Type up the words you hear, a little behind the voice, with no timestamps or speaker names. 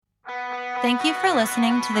Thank you for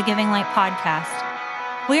listening to the Giving Light podcast.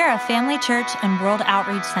 We are a family church and world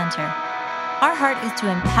outreach center. Our heart is to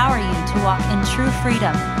empower you to walk in true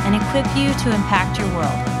freedom and equip you to impact your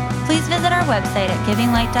world. Please visit our website at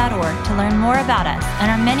givinglight.org to learn more about us and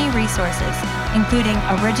our many resources, including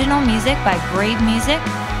original music by Brave Music,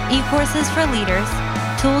 e-courses for leaders,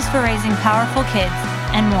 tools for raising powerful kids,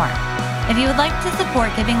 and more. If you would like to support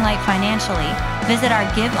Giving Light financially, visit our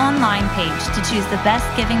Give Online page to choose the best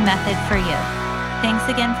giving method for you. Thanks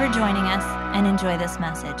again for joining us, and enjoy this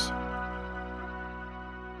message.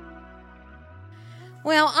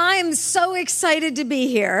 Well, I'm so excited to be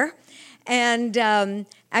here. And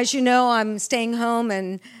as you know, I'm staying home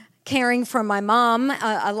and caring for my mom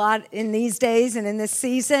a lot in these days and in this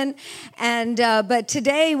season. And but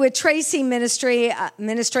today with Tracy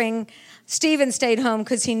ministering, Stephen stayed home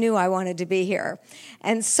because he knew I wanted to be here.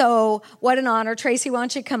 And so what an honor. Tracy, why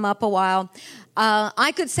don't you come up a while?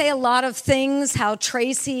 I could say a lot of things, how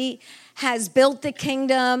Tracy has built the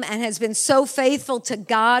kingdom and has been so faithful to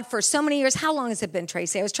God for so many years. How long has it been,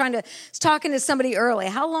 Tracy? I was talking to somebody early.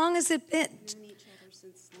 How long has it been? We've known each other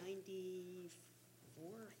since 94.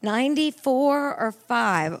 94 or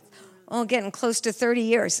 5. Oh, getting close to 30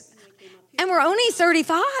 years. And we're only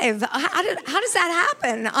 35. How does that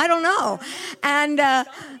happen? I don't know. And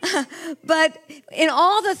but in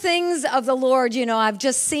all the things of the Lord, you know, I've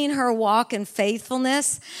just seen her walk in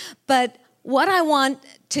faithfulness. But what I want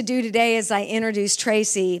to do today as I introduce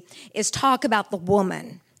Tracy is talk about the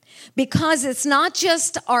woman. Because it's not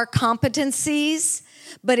just our competencies,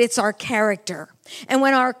 but it's our character. And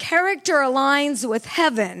when our character aligns with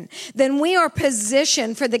heaven, then we are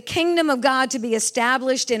positioned for the kingdom of God to be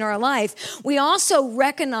established in our life. We also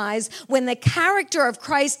recognize when the character of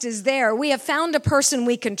Christ is there, we have found a person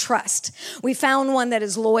we can trust. We found one that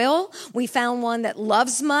is loyal. We found one that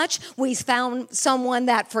loves much. We found someone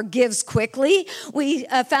that forgives quickly. We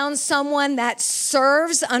found someone that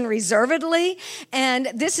serves unreservedly. And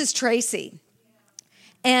this is Tracy.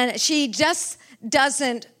 And she just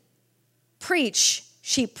doesn't preach,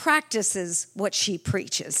 she practices what she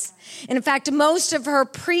preaches. And in fact, most of her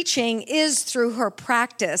preaching is through her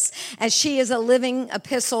practice, as she is a living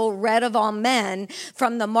epistle read of all men,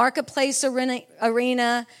 from the marketplace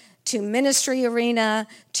arena to ministry arena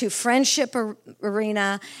to friendship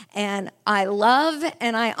arena. And I love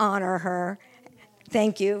and I honor her.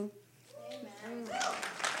 Thank you. Amen. I'm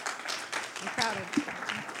proud of you.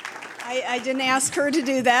 I didn't ask her to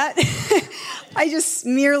do that. I just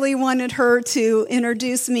merely wanted her to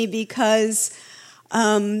introduce me because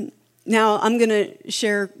now I'm going to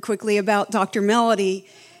share quickly about Dr. Melody.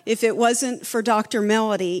 If it wasn't for Dr.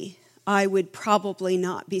 Melody, I would probably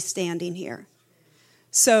not be standing here.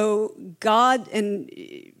 So God, and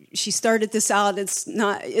she started this out,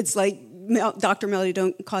 it's like, Dr. Melody,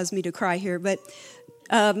 don't cause me to cry here, but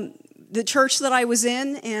the church that I was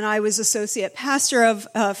in, and I was associate pastor of,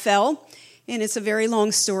 fell. And it's a very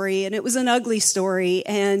long story, and it was an ugly story.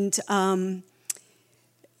 And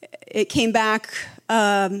it came back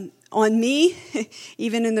on me,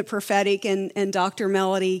 even in the prophetic, and Dr.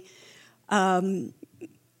 Melody. In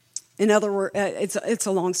other words, it's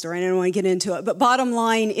a long story, and I don't want to get into it. But bottom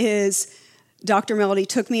line is, Dr. Melody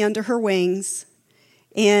took me under her wings,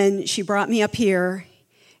 and she brought me up here,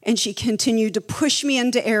 and she continued to push me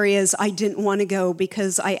into areas I didn't want to go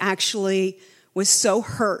because I actually was so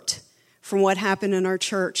hurt from what happened in our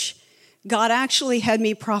church. God actually had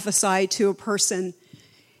me prophesy to a person,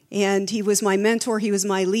 and he was my mentor, he was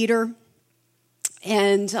my leader,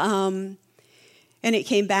 and it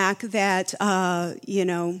came back that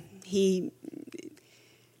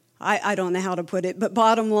I don't know how to put it, but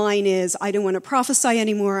bottom line is I didn't want to prophesy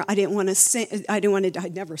anymore. I didn't want to sing. I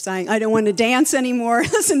never sang. I didn't want to dance anymore.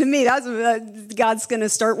 Listen to me. God's going to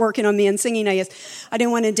start working on me and singing, I guess. I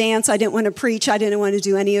didn't want to dance. I didn't want to preach. I didn't want to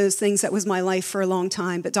do any of those things. That was my life for a long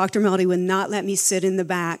time. But Dr. Melody would not let me sit in the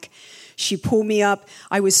back. She pulled me up.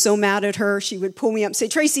 I was so mad at her. She would pull me up and say,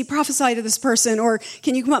 Tracy, prophesy to this person, or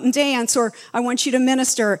can you come up and dance, or I want you to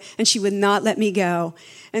minister. And she would not let me go.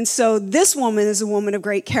 And so this woman is a woman of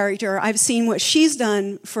great character. I've seen what she's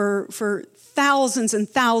done for thousands and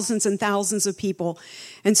thousands and thousands of people.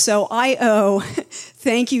 And so I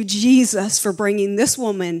thank you, Jesus, for bringing this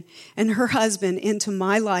woman and her husband into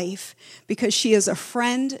my life, because she is a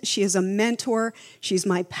friend, she is a mentor, she's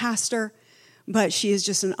my pastor, but she is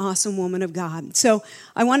just an awesome woman of God. So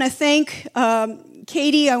I want to thank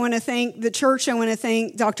Katie, I want to thank the church, I want to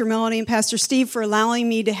thank Dr. Melody and Pastor Steve for allowing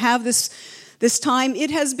me to have this time.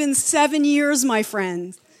 It has been 7 years, my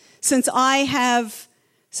friends, since I have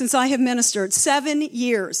ministered. 7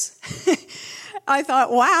 years. I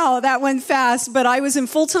thought, wow, that went fast. But I was in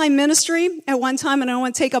full-time ministry at one time, and I don't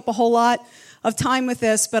want to take up a whole lot of time with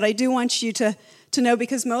this, but I do want you to know,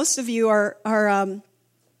 because most of you are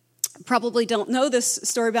probably don't know this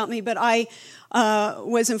story about me, but I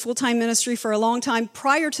was in full-time ministry for a long time.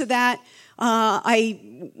 Prior to that,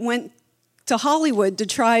 I went to Hollywood to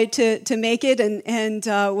try to make it, and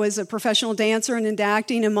was a professional dancer and into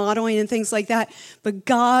acting and modeling and things like that. But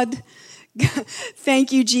God,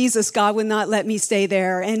 thank you, Jesus, God would not let me stay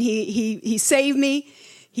there. And he saved me.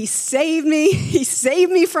 He saved me. He saved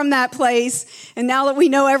me from that place. And now that we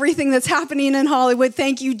know everything that's happening in Hollywood,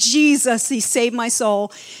 thank you, Jesus. He saved my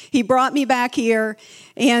soul. He brought me back here.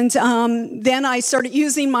 And then I started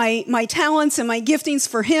using my talents and my giftings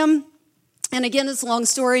for him. And again, it's a long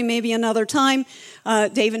story, maybe another time.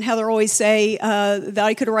 Dave and Heather always say that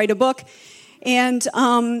I could write a book. And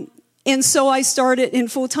so I started in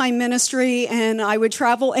full-time ministry, and I would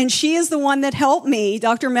travel, and she is the one that helped me.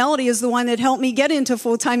 Dr. Melody is the one that helped me get into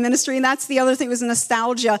full-time ministry, and that's the other thing, was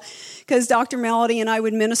nostalgia, because Dr. Melody and I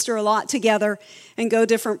would minister a lot together and go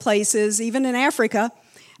different places, even in Africa.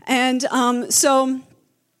 And so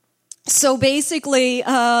basically,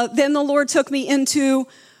 then the Lord took me into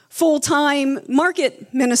full-time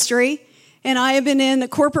market ministry, and I have been in the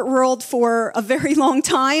corporate world for a very long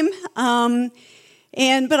time.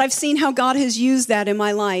 But I've seen how God has used that in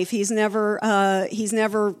my life. He's never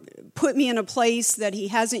put me in a place that he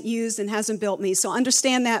hasn't used and hasn't built me. So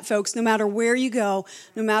understand that, folks, no matter where you go,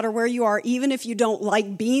 no matter where you are, even if you don't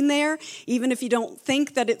like being there, even if you don't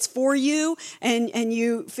think that it's for you and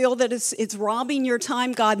you feel that it's robbing your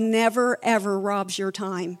time, God never, ever robs your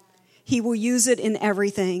time. He will use it in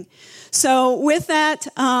everything. So with that,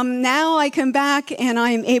 now I come back and I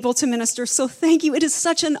am able to minister. So thank you. It is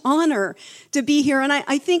such an honor to be here. And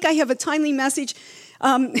I think I have a timely message.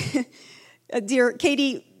 Dear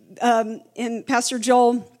Katie and Pastor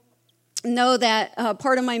Joel know that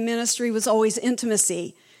part of my ministry was always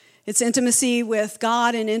intimacy. It's intimacy with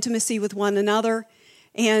God and intimacy with one another.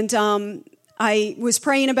 And I was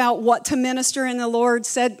praying about what to minister, and the Lord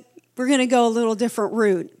said, we're going to go a little different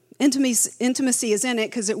route. Intimacy is in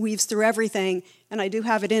it because it weaves through everything, and I do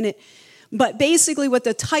have it in it. But basically what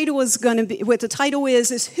the title is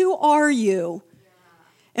who are you?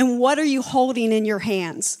 And what are you holding in your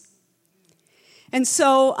hands? And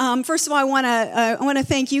so, first of all, I want to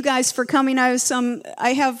thank you guys for coming. I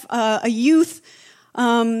have a youth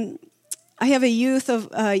of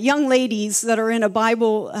young ladies that are in a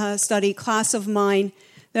Bible study class of mine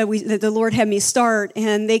that the Lord had me start,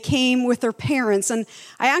 and they came with their parents. And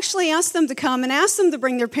I actually asked them to come and asked them to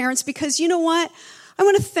bring their parents, because you know what? I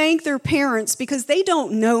want to thank their parents, because they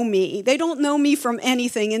don't know me. They don't know me from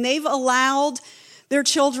anything, and they've allowed their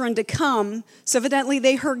children to come. So evidently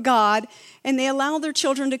they heard God, and they allowed their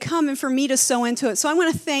children to come and for me to sow into it. So I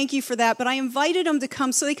want to thank you for that. But I invited them to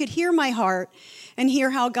come so they could hear my heart and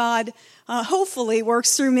hear how God hopefully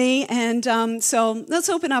works through me. And so let's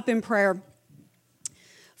open up in prayer.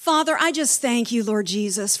 Father, I just thank you, Lord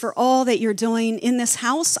Jesus, for all that you're doing in this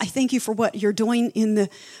house. I thank you for what you're doing in the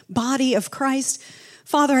body of Christ.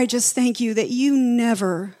 Father, I just thank you that you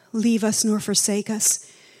never leave us nor forsake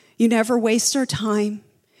us. You never waste our time,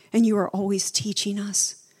 and you are always teaching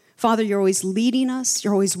us. Father, you're always leading us.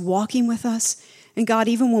 You're always walking with us. And God,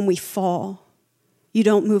 even when we fall, you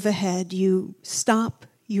don't move ahead. You stop,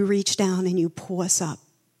 you reach down, and you pull us up,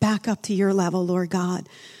 back up to your level, Lord God,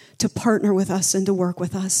 to partner with us and to work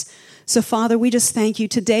with us. So, Father, we just thank you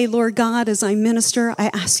today, Lord God, as I minister.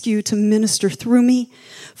 I ask you to minister through me.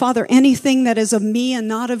 Father, anything that is of me and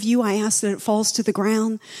not of you, I ask that it falls to the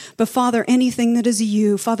ground. But, Father, anything that is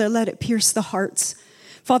you, Father, let it pierce the hearts.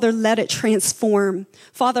 Father, let it transform.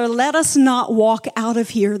 Father, let us not walk out of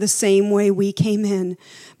here the same way we came in.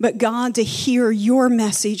 But, God, to hear your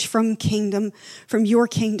message from your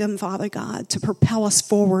kingdom, Father God, to propel us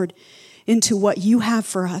forward into what you have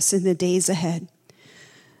for us in the days ahead.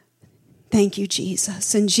 Thank you,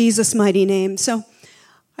 Jesus. In Jesus' mighty name. So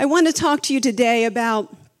I want to talk to you today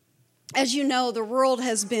about, as you know, the world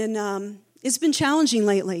has been, it's been challenging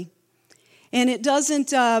lately. And it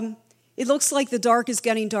looks like the dark is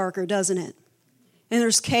getting darker, doesn't it? And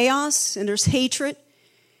there's chaos, and there's hatred,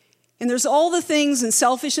 and there's all the things, and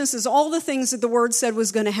selfishness, there's all the things that the word said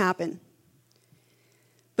was going to happen.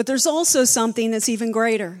 But there's also something that's even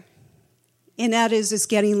greater. And that is, it's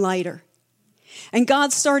getting lighter. And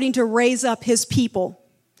God's starting to raise up his people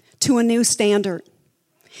to a new standard.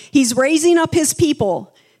 He's raising up his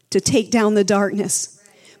people to take down the darkness.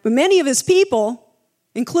 But many of his people,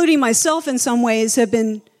 including myself in some ways, have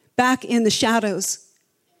been back in the shadows.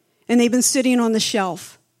 And they've been sitting on the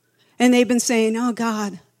shelf. And they've been saying, oh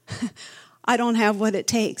God, I don't have what it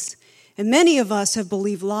takes. And many of us have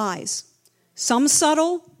believed lies. Some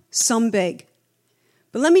subtle, some big.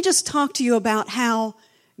 But let me just talk to you about how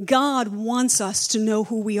God wants us to know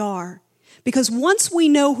who we are. Because once we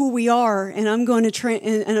know who we are, and I'm going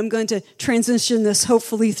to transition this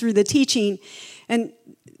hopefully through the teaching, and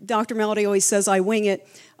Dr. Melody always says I wing it.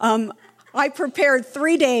 I prepared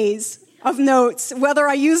 3 days of notes. Whether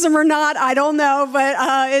I use them or not, I don't know, but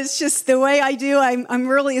it's just the way I do.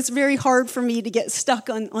 It's very hard for me to get stuck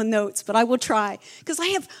on notes, but I will try. Because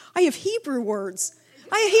I have Hebrew words.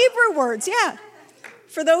 Yeah.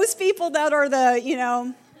 For those people that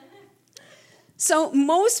are So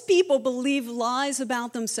most people believe lies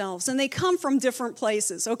about themselves, and they come from different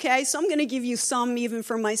places, okay? So I'm going to give you some even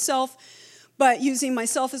for myself, but using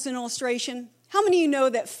myself as an illustration. How many of you know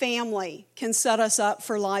that family can set us up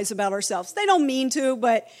for lies about ourselves? They don't mean to,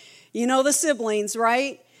 but you know the siblings,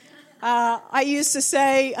 right? I used to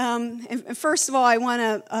say, and first of all, I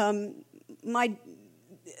want to,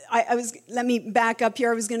 let me back up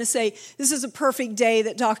here. I was going to say, this is a perfect day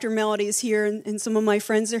that Dr. Melody is here and some of my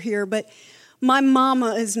friends are here, but my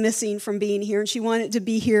mama is missing from being here, and she wanted to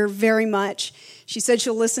be here very much. She said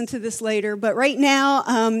she'll listen to this later, but right now,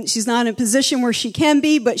 she's not in a position where she can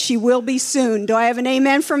be, but she will be soon. Do I have an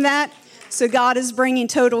amen from that? So God is bringing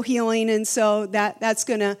total healing, and so that's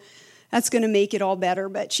gonna make it all better.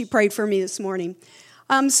 But she prayed for me this morning.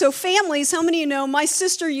 So families, how many of you know, my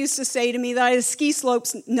sister used to say to me that I had a ski slope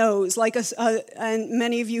nose, and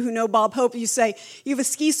many of you who know Bob Hope, you say, you have a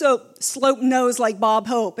ski slope nose like Bob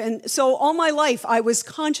Hope. And so all my life, I was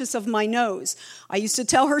conscious of my nose. I used to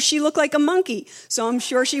tell her she looked like a monkey, so I'm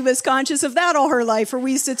sure she was conscious of that all her life, or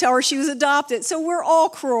we used to tell her she was adopted. So we're all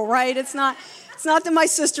cruel, right? It's not that my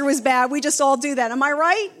sister was bad, we just all do that. Am I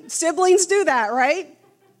right? Siblings do that, right?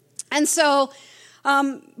 And so,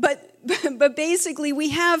 but basically, we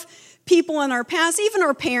have people in our past, even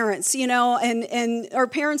our parents, and our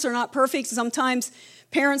parents are not perfect. Sometimes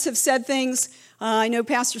parents have said things. I know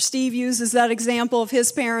Pastor Steve uses that example of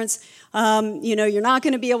his parents. You're not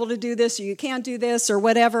going to be able to do this, or you can't do this, or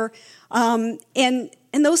whatever. And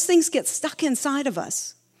those things get stuck inside of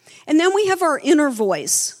us. And then we have our inner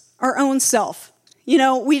voice, our own self.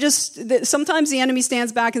 Sometimes the enemy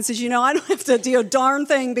stands back and says, I don't have to do a darn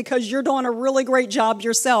thing because you're doing a really great job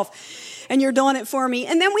yourself and you're doing it for me.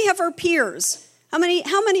 And then we have our peers. How many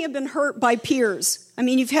have been hurt by peers? I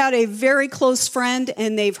mean, you've had a very close friend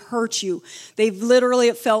and they've hurt you.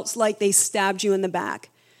 It felt like they stabbed you in the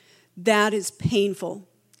back. That is painful.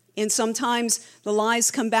 And sometimes the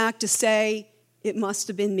lies come back to say, it must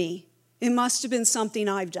have been me. It must have been something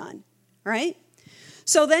I've done, right?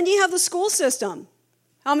 So then you have the school system.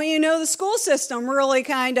 How many of you know the school system really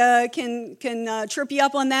kind of can trip you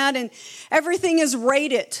up on that? And everything is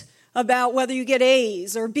rated about whether you get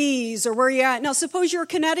A's or B's or where you're at. Now, suppose you're a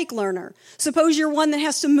kinetic learner. Suppose you're one that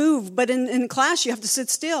has to move, but in class you have to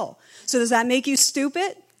sit still. So does that make you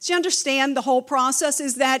stupid? Do you understand the whole process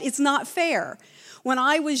is that it's not fair? When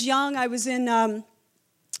I was young, I was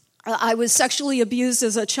sexually abused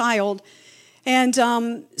as a child. And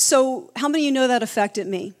so how many of you know that affected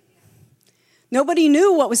me? Nobody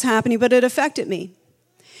knew what was happening, but it affected me.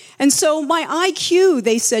 And so my IQ,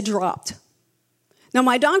 they said, dropped. Now,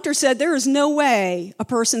 my doctor said there is no way a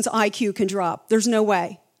person's IQ can drop. There's no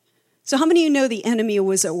way. So how many of you know the enemy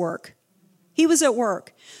was at work? He was at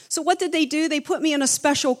work. So what did they do? They put me in a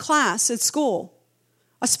special class at school,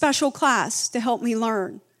 a special class to help me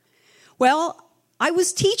learn. Well, I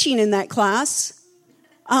was teaching in that class,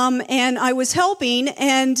 and I was helping,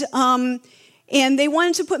 and they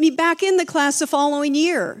wanted to put me back in the class the following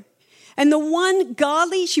year. And the one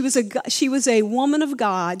godly, she was a woman of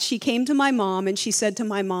God. She came to my mom and she said to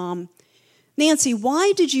my mom, Nancy,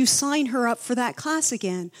 why did you sign her up for that class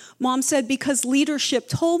again? Mom said, because leadership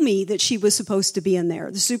told me that she was supposed to be in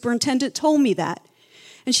there. The superintendent told me that.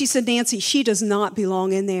 And she said, Nancy, she does not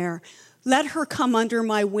belong in there. Let her come under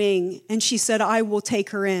my wing. And she said, I will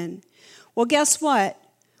take her in. Well, guess what?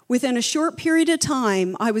 Within a short period of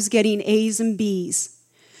time, I was getting A's and B's.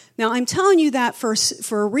 Now, I'm telling you that for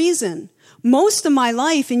a reason. Most of my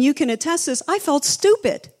life, and you can attest this, I felt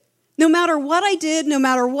stupid. No matter what I did, no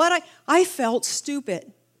matter what I felt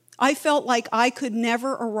stupid. I felt like I could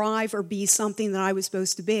never arrive or be something that I was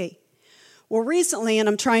supposed to be. Well, recently, and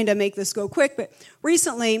I'm trying to make this go quick, but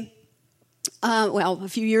recently, a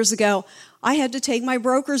few years ago, I had to take my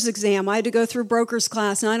broker's exam. I had to go through broker's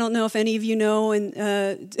class, and I don't know if any of you know.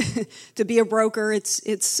 And to be a broker, it's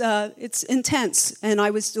intense. And I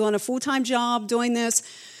was doing a full-time job doing this.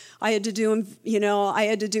 I had to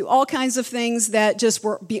do all kinds of things that just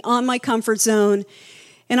were beyond my comfort zone.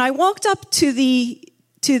 And I walked up to the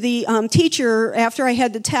to the teacher after I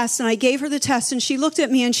had the test, and I gave her the test, and she looked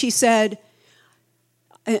at me and she said,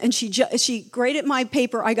 and she graded my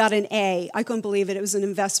paper. I got an A. I couldn't believe it. It was a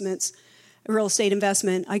real estate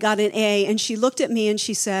investment. I got an A, and she looked at me and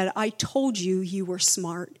she said, I told you were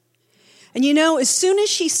smart. And you know, as soon as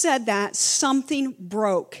she said that, something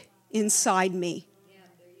broke inside me. Yeah,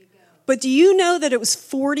 there you go. But do you know that it was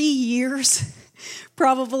 40 years,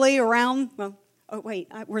 probably around, well, oh wait,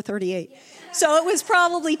 we're 38. So it was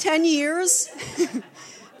probably 10 years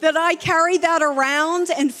that I carried that around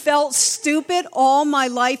and felt stupid all my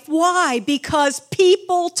life. Why? Because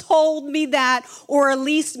people told me that, or at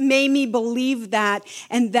least made me believe that,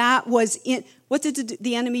 and that was it. What did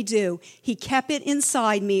the enemy do? He kept it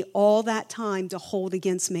inside me all that time to hold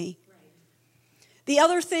against me. The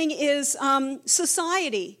other thing is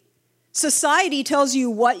society. Society tells you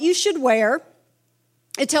what you should wear.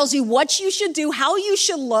 It tells you what you should do, how you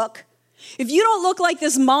should look. If you don't look like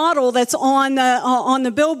this model that's on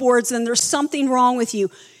the billboards, then there's something wrong with you.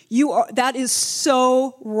 That is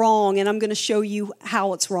so wrong, and I'm going to show you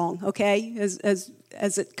how it's wrong. Okay, as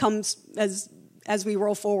it comes as we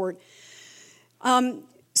roll forward. What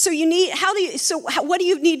do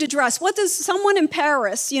you need to dress? What does someone in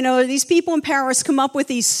Paris, these people in Paris come up with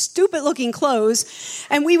these stupid looking clothes,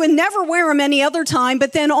 and we would never wear them any other time,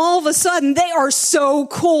 but then all of a sudden they are so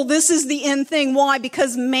cool. This is the in thing. Why?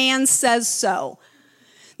 Because man says so.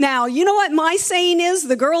 Now, you know what my saying is?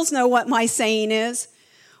 The girls know what my saying is.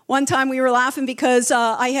 One time we were laughing because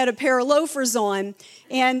I had a pair of loafers on,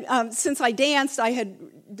 and since I danced, I had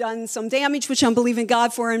done some damage, which I'm believing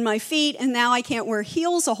God for, in my feet, and now I can't wear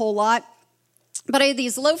heels a whole lot. But I had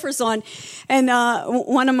these loafers on, and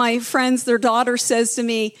one of my friends, their daughter, says to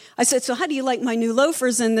me, I said, so how do you like my new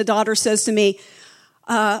loafers? And the daughter says to me,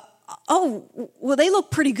 oh, well, they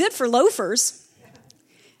look pretty good for loafers.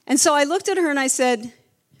 And so I looked at her and I said,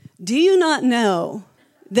 do you not know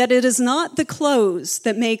that it is not the clothes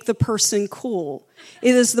that make the person cool?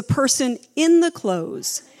 It is the person in the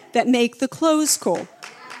clothes that make the clothes cool.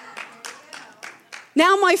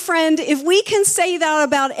 Now, my friend, if we can say that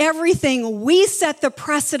about everything, we set the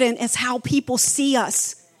precedent as how people see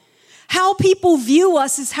us. How people view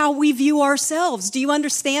us is how we view ourselves. Do you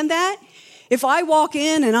understand that? If I walk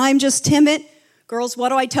in and I'm just timid, girls, what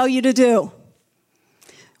do I tell you to do?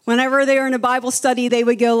 Whenever they were in a Bible study, they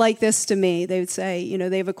would go like this to me. They would say,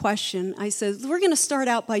 they have a question. I said, we're going to start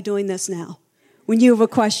out by doing this now. When you have a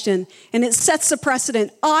question, and it sets a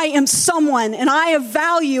precedent. I am someone, and I have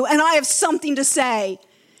value, and I have something to say,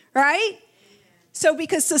 right? So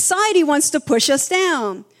because society wants to push us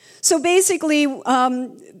down. So basically,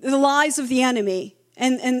 the lies of the enemy,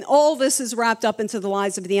 and all this is wrapped up into the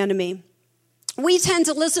lies of the enemy. We tend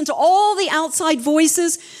to listen to all the outside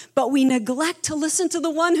voices, but we neglect to listen to the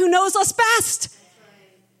one who knows us best.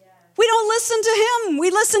 We don't listen to him. We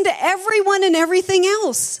listen to everyone and everything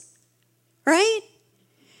else. Right?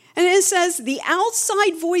 And it says the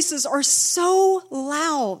outside voices are so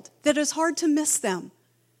loud that it's hard to miss them.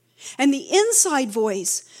 And the inside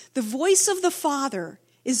voice, the voice of the Father,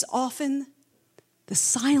 is often the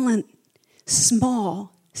silent,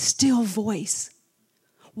 small, still voice.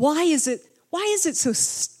 Why is it so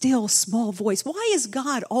still, small voice? Why is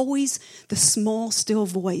God always the small, still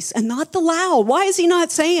voice and not the loud? Why is he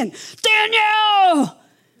not saying, Daniel?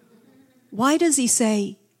 Why does he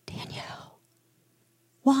say, Daniel?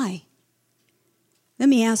 Why? Let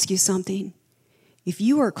me ask you something. If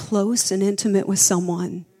you are close and intimate with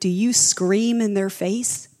someone, do you scream in their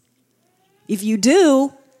face? If you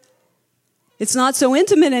do, it's not so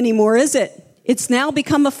intimate anymore, is it? It's now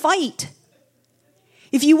become a fight.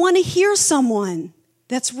 If you want to hear someone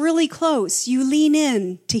that's really close, you lean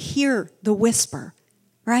in to hear the whisper,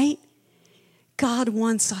 right? God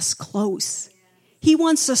wants us close. He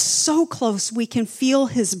wants us so close we can feel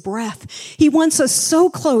his breath. He wants us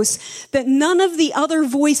so close that none of the other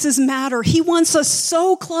voices matter. He wants us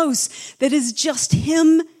so close that it's just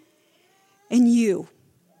him and you.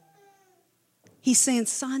 He's saying,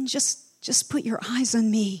 son, just put your eyes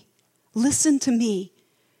on me. Listen to me.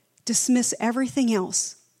 Dismiss everything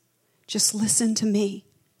else. Just listen to me.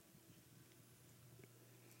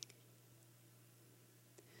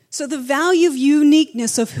 So the value of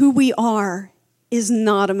uniqueness of who we are is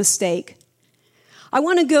not a mistake. I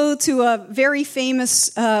want to go to a very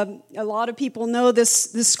famous, a lot of people know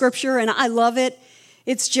this scripture, and I love it.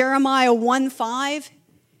 It's Jeremiah 1:5. It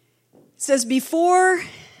says, Before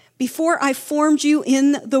I formed you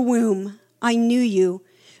in the womb, I knew you.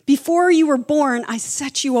 Before you were born, I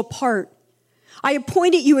set you apart. I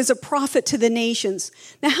appointed you as a prophet to the nations.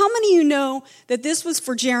 Now, how many of you know that this was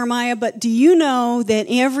for Jeremiah, but do you know that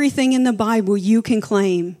everything in the Bible you can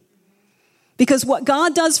claim? Because what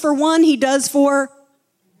God does for one, he does for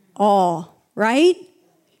all, right?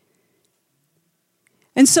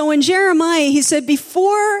 And so in Jeremiah, he said,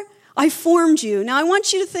 before I formed you. Now, I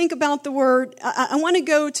want you to think about the word, I want to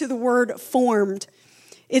go to the word formed.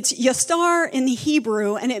 It's yastar in the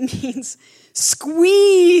Hebrew, and it means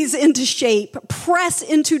squeeze into shape, press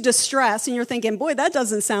into distress. And you're thinking, boy, that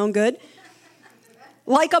doesn't sound good.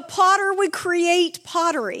 Like a potter would create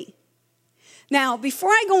pottery. Now, before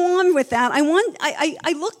I go on with that,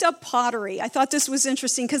 I looked up pottery. I thought this was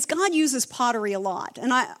interesting because God uses pottery a lot.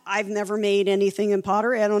 And I've never made anything in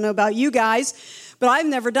pottery. I don't know about you guys, but I've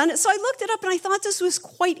never done it. So I looked it up and I thought this was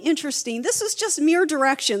quite interesting. This is just mere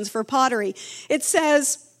directions for pottery. It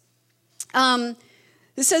says to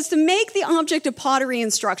make the object of pottery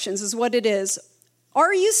instructions is what it is.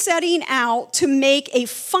 Are you setting out to make a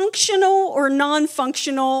functional or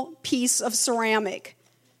non-functional piece of ceramic?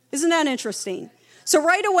 Isn't that interesting? So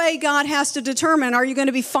right away, God has to determine, are you going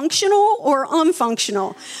to be functional or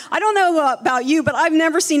unfunctional? I don't know about you, but I've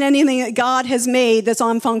never seen anything that God has made that's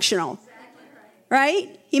unfunctional.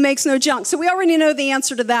 Right? He makes no junk. So we already know the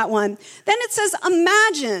answer to that one. Then it says,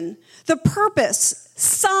 imagine the purpose,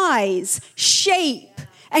 size, shape,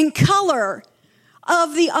 and color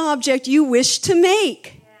of the object you wish to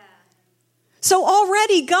make. So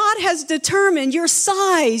already God has determined your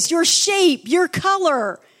size, your shape, your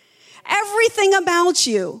color, everything about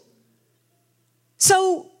you.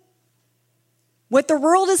 So what the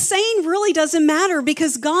world is saying really doesn't matter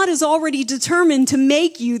because God is already determined to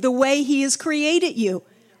make you the way he has created you,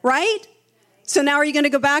 right? So now are you going to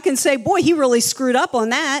go back and say, boy, he really screwed up on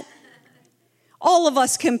that? All of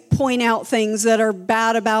us can point out things that are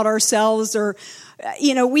bad about ourselves or,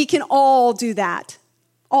 we can all do that.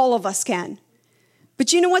 All of us can.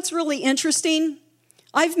 But you know what's really interesting?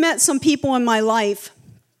 I've met some people in my life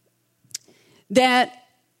that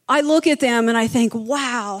I look at them and I think,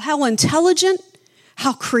 wow, how intelligent,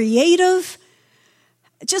 how creative.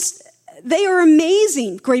 Just, they are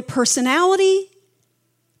amazing. Great personality.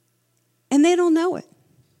 And they don't know it.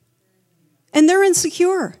 And they're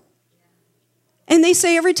insecure. And they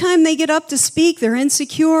say every time they get up to speak, they're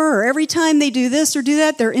insecure. Or every time they do this or do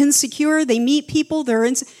that, they're insecure. They meet people, they're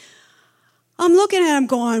insecure. I'm looking at them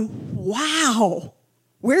going, wow,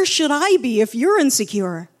 where should I be if you're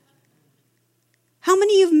insecure? How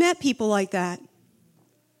many of you have met people like that?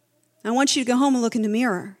 I want you to go home and look in the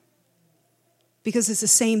mirror because it's the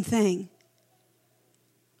same thing.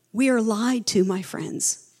 We are lied to, my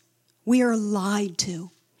friends. We are lied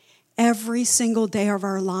to. Every single day of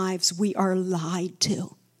our lives, we are lied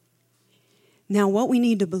to. Now, what we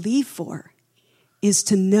need to believe for is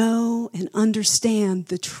to know and understand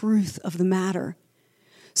the truth of the matter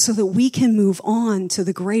so that we can move on to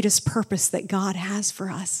the greatest purpose that God has for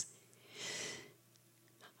us.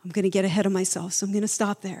 I'm going to get ahead of myself, so I'm going to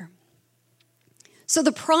stop there. So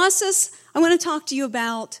the process, I want to talk to you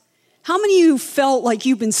about how many of you felt like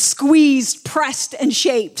you've been squeezed, pressed, and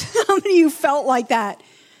shaped? How many of you felt like that?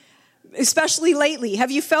 Especially lately. Have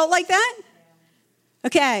you felt like that?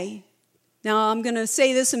 Okay. Now, I'm going to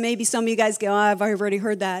say this, and maybe some of you guys go, I've already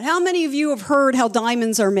heard that. How many of you have heard how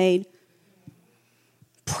diamonds are made?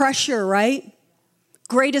 Pressure, right?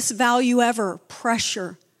 Greatest value ever,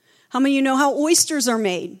 pressure. How many of you know how oysters are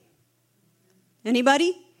made?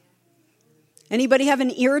 Anybody? Anybody have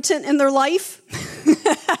an irritant in their life?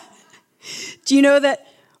 Do you know that,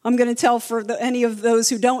 I'm going to tell for any of those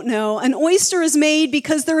who don't know, an oyster is made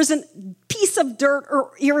because there is a piece of dirt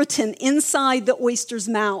or irritant inside the oyster's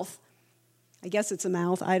mouth. I guess it's a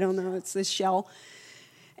mouth. I don't know. It's this shell.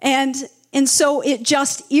 And so it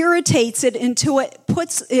just irritates it until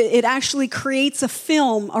it actually creates a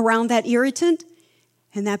film around that irritant,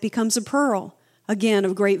 and that becomes a pearl, again,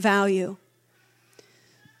 of great value.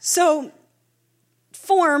 So,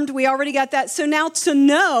 formed, we already got that. So now to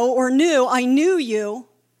know or knew, I knew you,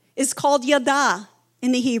 is called yada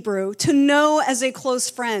in the Hebrew, to know as a close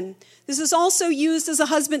friend. This is also used as a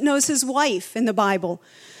husband knows his wife in the Bible.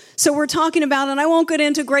 So we're talking about, and I won't get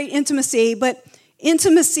into great intimacy, but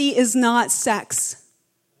intimacy is not sex.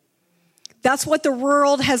 That's what the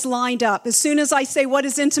world has lined up. As soon as I say, what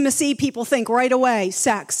is intimacy? People think right away,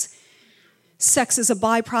 sex. Sex is a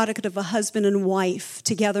byproduct of a husband and wife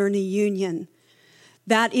together in a union.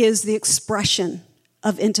 That is the expression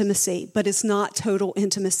of intimacy, but it's not total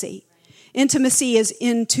intimacy. Intimacy is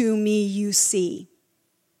into me you see.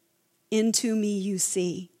 Into me you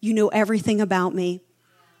see. You know everything about me.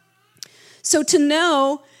 So to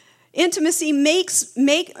know Intimacy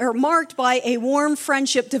marked by a warm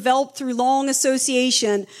friendship developed through long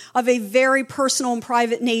association of a very personal and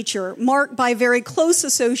private nature, marked by very close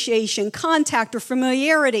association, contact, or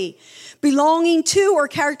familiarity, belonging to or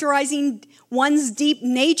characterizing one's deep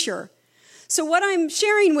nature. So what I'm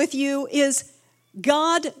sharing with you is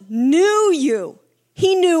God knew you.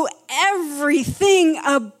 He knew everything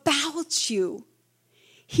about you.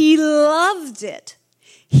 He loved it.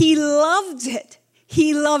 He loved it.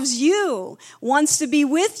 He loves you, wants to be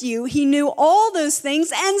with you. He knew all those things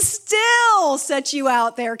and still set you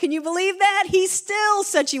out there. Can you believe that? He still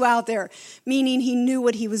set you out there, meaning he knew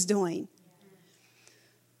what he was doing.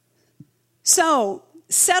 So,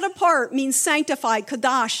 set apart means sanctified.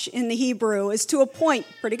 Kadash in the Hebrew is to appoint.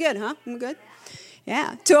 Pretty good, huh? I'm good?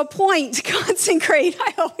 Yeah. To appoint, consecrate.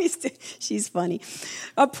 I always do. She's funny.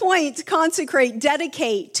 Appoint, consecrate,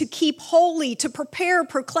 dedicate, to keep holy, to prepare,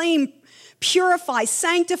 proclaim, purify,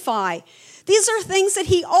 sanctify. These are things that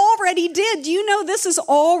he already did. Do you know this is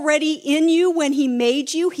already in you when he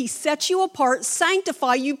made you? He set you apart,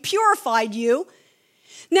 sanctified you, purified you.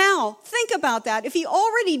 Now, think about that. If he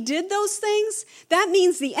already did those things, that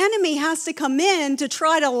means the enemy has to come in to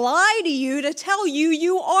try to lie to you, to tell you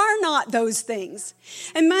you are not those things.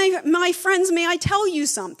 And my friends, may I tell you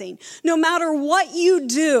something? No matter what you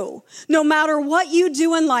do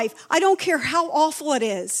in life, I don't care how awful it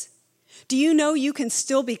is, do you know you can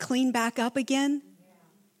still be cleaned back up again?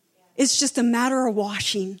 It's just a matter of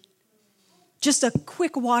washing. Just a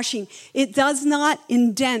quick washing. It does not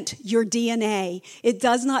indent your DNA. It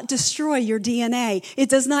does not destroy your DNA. It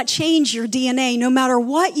does not change your DNA no matter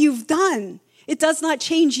what you've done. It does not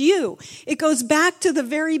change you. It goes back to the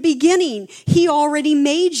very beginning. He already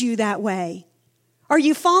made you that way. Are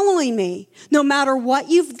you following me? No matter what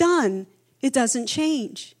you've done, it doesn't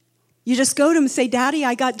change. You just go to him and say, Daddy,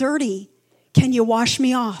 I got dirty. Can you wash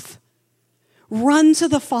me off? Run to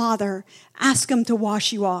the Father. Ask him to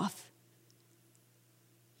wash you off.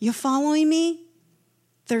 You following me?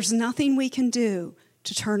 There's nothing we can do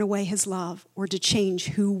to turn away his love or to change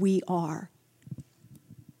who we are.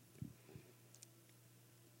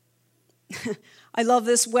 I love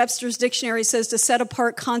this. Webster's Dictionary says to set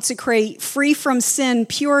apart, consecrate, free from sin,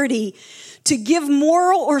 purity, to give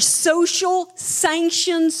moral or social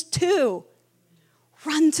sanctions to.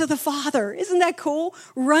 Run to the Father. Isn't that cool?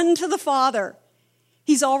 Run to the Father.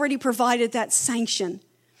 He's already provided that sanction.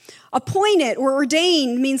 Appointed or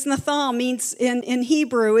ordained means natham, means in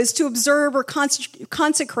Hebrew, is to observe or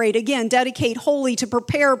consecrate, again, dedicate, holy, to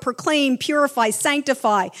prepare, proclaim, purify,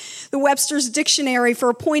 sanctify. The Webster's Dictionary for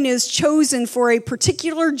appointed is chosen for a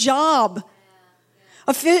particular job,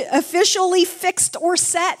 officially fixed or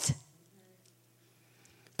set,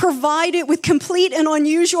 provided with complete and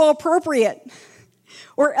unusual, appropriate,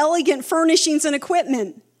 or elegant furnishings and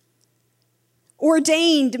equipment.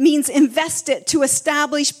 Ordained means invested, to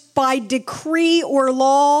establish by decree or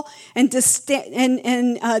law, and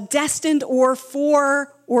destined or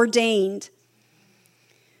foreordained.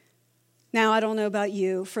 Now, I don't know about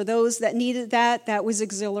you. For those that needed that was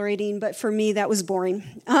exhilarating, but for me, that was boring.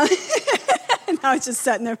 Now it's just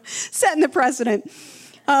setting the precedent.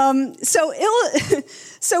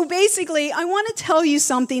 So basically, I want to tell you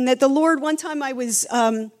something that the Lord, one time I was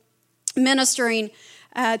ministering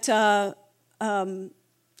at our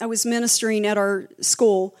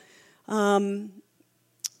school. I'm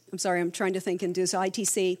sorry, I'm trying to think and do this,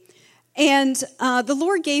 ITC. And the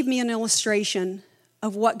Lord gave me an illustration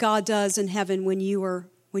of what God does in heaven when you are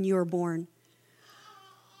born.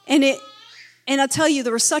 And I'll tell you,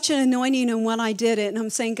 there was such an anointing in when I did it. And I'm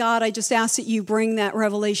saying, God, I just ask that you bring that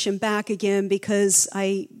revelation back again because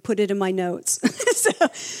I put it in my notes.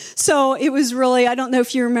 So it was really, I don't know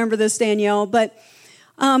if you remember this, Danielle, but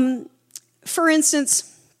for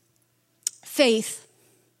instance, faith.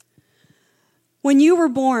 When you were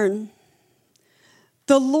born,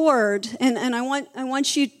 the Lord, and I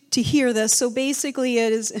want you to hear this. So basically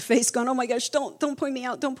it is Faith's going, oh my gosh, don't point me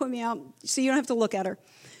out, don't point me out. So you don't have to look at her.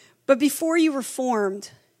 But before you were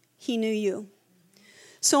formed, he knew you.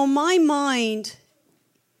 So in my mind,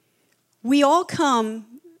 we all come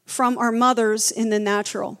from our mothers in the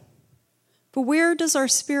natural. But where does our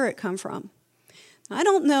spirit come from? I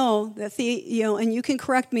don't know that and you can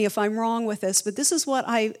correct me if I'm wrong with this, but this is what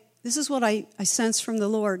I sense from the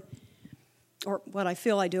Lord, or what I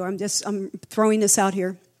feel I do. I'm throwing this out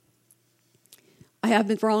here. I have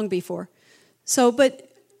been wrong before. But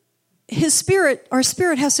his spirit, our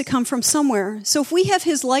spirit has to come from somewhere. So if we have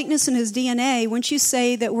his likeness and his DNA, wouldn't you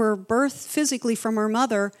say that we're birthed physically from our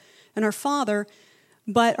mother and our father,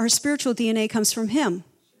 but our spiritual DNA comes from him?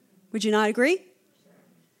 Would you not agree?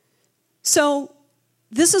 So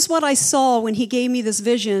this is what I saw when he gave me this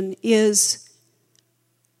vision is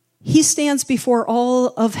he stands before all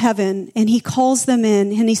of heaven and he calls them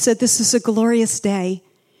in and he said, this is a glorious day.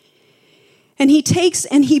 And he takes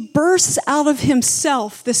and he bursts out of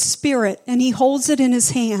himself the Spirit and he holds it in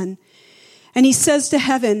his hand. And he says to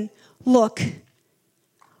heaven, look,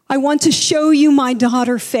 I want to show you my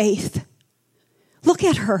daughter Faith. Look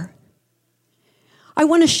at her. I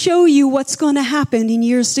want to show you what's going to happen in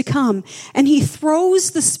years to come. And he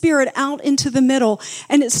throws the Spirit out into the middle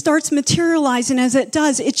and it starts materializing. As it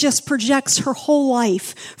does, it just projects her whole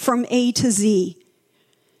life from A to Z.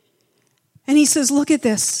 And he says, look at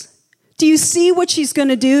this. Do you see what she's going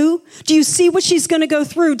to do? Do you see what she's going to go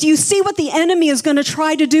through? Do you see what the enemy is going to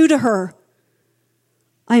try to do to her?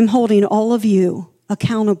 I'm holding all of you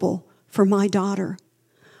accountable for my daughter.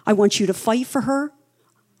 I want you to fight for her.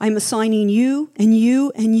 I'm assigning you and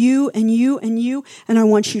you and you and you and you, and I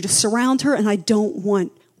want you to surround her, and I don't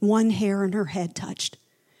want one hair in her head touched.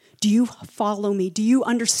 Do you follow me? Do you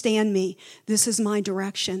understand me? This is my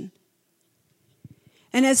direction.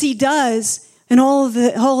 And as he does, and all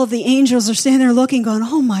of the angels are standing there looking, going,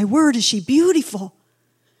 oh my word, is she beautiful?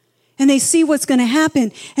 And they see what's going to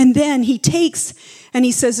happen. And then he takes, and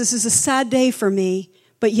he says, this is a sad day for me,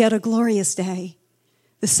 but yet a glorious day.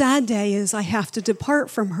 The sad day is I have to depart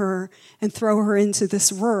from her and throw her into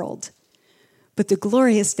this world. But the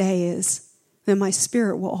glorious day is that my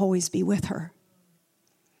Spirit will always be with her.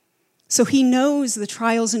 So he knows the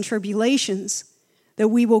trials and tribulations that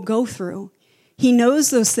we will go through. He knows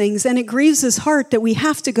those things, and it grieves his heart that we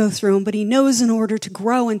have to go through them, but he knows in order to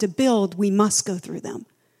grow and to build, we must go through them.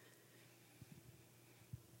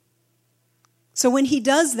 So when he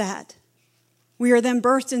does that, we are then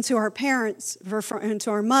birthed into our parents, into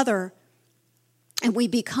our mother, and we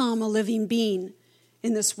become a living being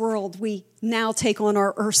in this world. We now take on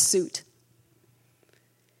our earth suit.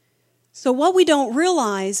 So what we don't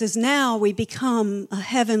realize is now we become a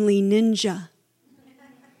heavenly ninja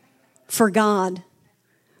for God.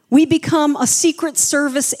 We become a secret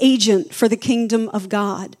service agent for the kingdom of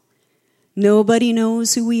God. Nobody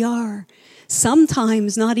knows who we are.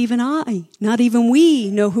 Sometimes not even we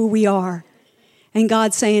know who we are. And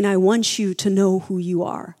God's saying, I want you to know who you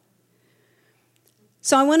are.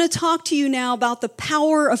 So I want to talk to you now about the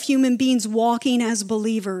power of human beings walking as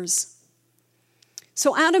believers.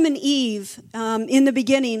 So Adam and Eve, in the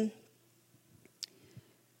beginning,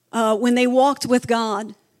 when they walked with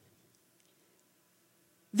God,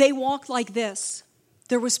 they walked like this.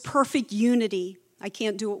 There was perfect unity. I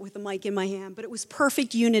can't do it with the mic in my hand, but it was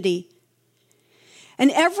perfect unity.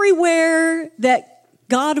 And everywhere that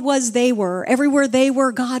God was, they were. Everywhere they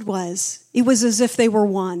were, God was. It was as if they were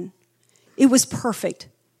one. It was perfect.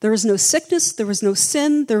 There was no sickness. There was no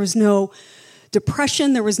sin. There was no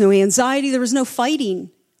depression. There was no anxiety. There was no fighting.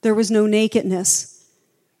 There was no nakedness.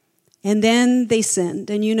 And then they sinned.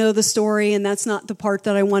 And you know the story, and that's not the part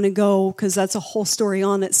that I want to go, because that's a whole story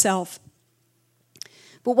on itself.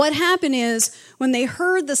 But what happened is, when they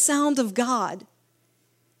heard the sound of God,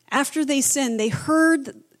 after they sinned, it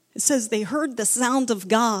says they heard the sound of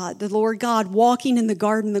God, the Lord God, walking in the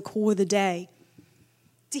garden in the cool of the day.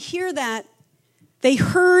 To hear that, they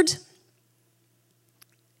heard.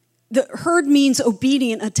 The heard means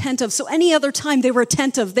obedient, attentive. So any other time they were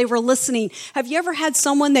attentive, they were listening. Have you ever had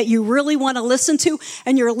someone that you really want to listen to,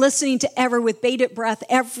 and you're listening to with bated breath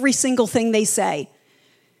every single thing they say?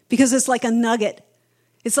 Because it's like a nugget.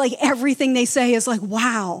 It's like everything they say is like,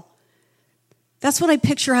 wow. That's what I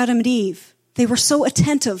picture Adam and Eve. They were so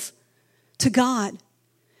attentive to God.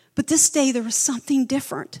 But this day, there was something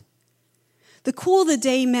different. The cool of the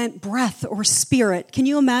day meant breath or spirit. Can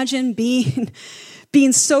you imagine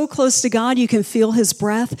being so close to God, you can feel his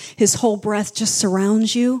breath? His whole breath just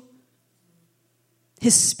surrounds you.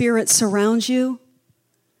 His spirit surrounds you.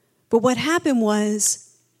 But what happened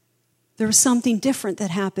was, there was something different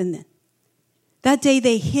that happened. That day,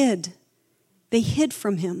 they hid. They hid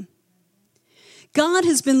from him. God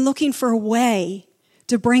has been looking for a way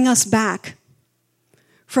to bring us back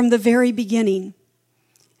from the very beginning.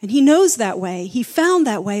 And he knows that way. He found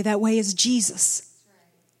that way. That way is Jesus.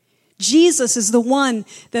 Jesus is the one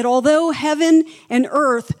that, although heaven and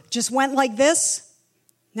earth just went like this,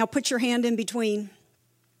 now put your hand in between.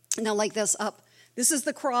 Now like this up. This is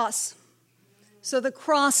the cross. So the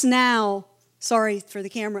cross now, sorry for the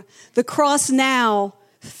camera, the cross now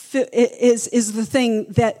is the thing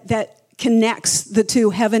that connects the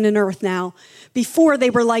two, heaven and earth now. Before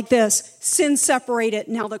they were like this, sin separated,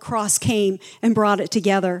 now the cross came and brought it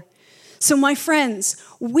together. So my friends,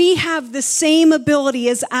 we have the same ability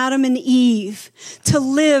as Adam and Eve to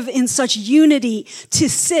live in such unity, to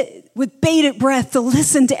sit with bated breath to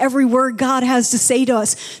listen to every word God has to say to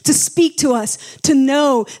us, to speak to us, to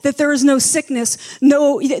know that there is no sickness,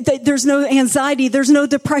 there's no anxiety, there's no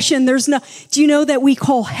depression, do you know that we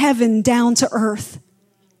call heaven down to earth?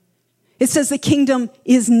 It says the kingdom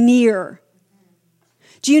is near.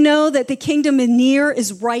 Do you know that the kingdom is near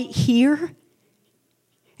is right here?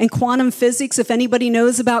 And quantum physics, if anybody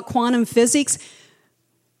knows about quantum physics,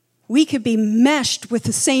 we could be meshed with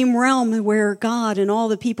the same realm where God and all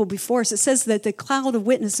the people before us. It says that the cloud of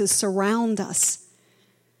witnesses surround us.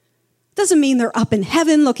 Doesn't mean they're up in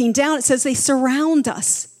heaven looking down. It says they surround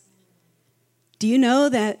us. Do you know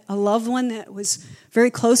that a loved one that was very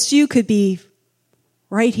close to you could be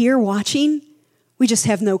right here watching? We just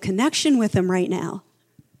have no connection with them right now.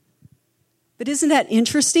 But isn't that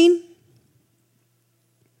interesting?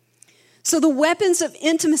 So the weapons of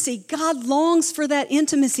intimacy, God longs for that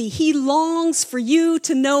intimacy. He longs for you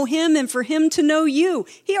to know him and for him to know you.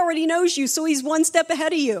 He already knows you, so he's one step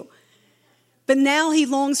ahead of you. But now he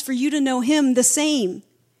longs for you to know him the same.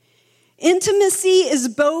 Intimacy is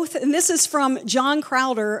both, and this is from John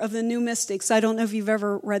Crowder of the New Mystics. I don't know if you've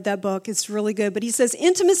ever read that book. It's really good. But he says,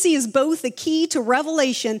 intimacy is both the key to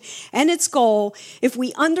revelation and its goal. If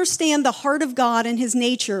we understand the heart of God and his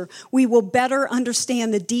nature, we will better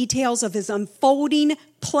understand the details of his unfolding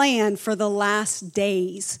plan for the last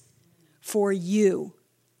days. For you.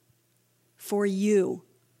 For you.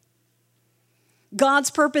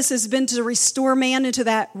 God's purpose has been to restore man into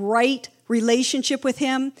that right relationship with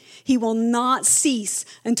him. He will not cease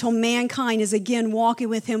until mankind is again walking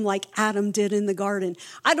with him like Adam did in the garden.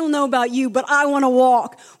 I don't know about you, but I want to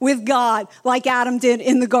walk with God like Adam did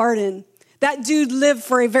in the garden. That dude lived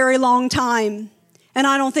for a very long time, and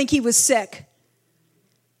I don't think he was sick.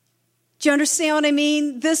 Do you understand what I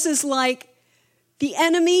mean? This is like the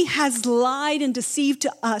enemy has lied and deceived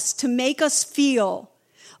to us to make us feel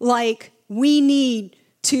like we need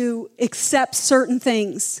to accept certain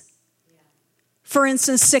things. For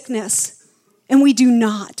instance, sickness, and we do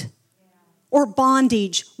not. Or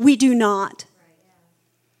bondage, we do not.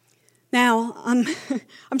 Now, I'm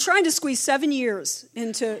trying to squeeze 7 years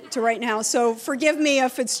into right now, so forgive me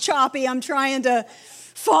if it's choppy. I'm trying to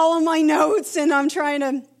follow my notes, and I'm trying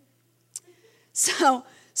to...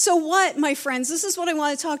 So what, my friends, this is what I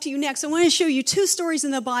want to talk to you next. I want to show you 2 stories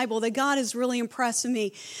in the Bible that God has really impressed in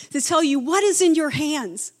me to tell you what is in your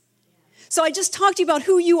hands. So I just talked to you about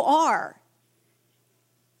who you are.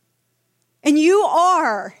 And you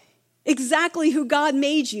are exactly who God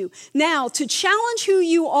made you. Now, to challenge who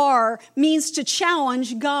you are means to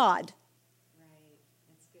challenge God. Right.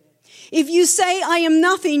 That's good. If you say, I am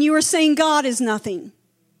nothing, you are saying God is nothing.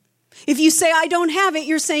 If you say, I don't have it,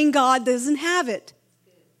 you're saying God doesn't have it.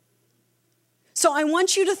 So I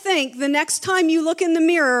want you to think the next time you look in the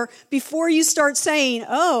mirror, before you start saying,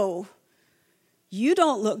 oh, you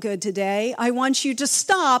don't look good today, I want you to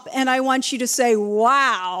stop and I want you to say,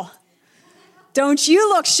 wow. Don't you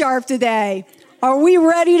look sharp today? Are we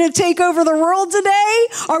ready to take over the world today?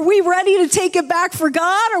 Are we ready to take it back for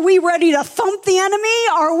God? Are we ready to thump the enemy?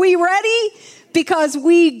 Are we ready? Because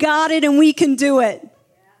we got it and we can do it.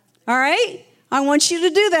 All right? I want you to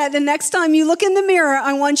do that. The next time you look in the mirror,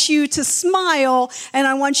 I want you to smile and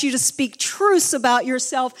I want you to speak truths about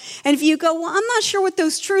yourself. And if you go, well, I'm not sure what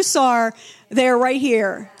those truths are, they're right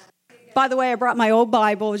here. By the way, I brought my old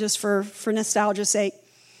Bible just for nostalgia's sake.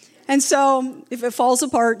 And so if it falls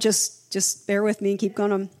apart, just bear with me and keep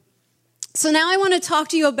going on. So now I want to talk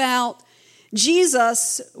to you about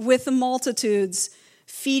Jesus with the multitudes,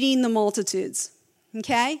 feeding the multitudes.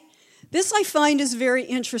 Okay? This I find is very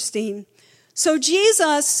interesting. So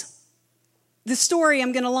Jesus, the story,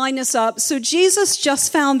 I'm going to line this up. So Jesus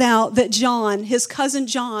just found out that John, his cousin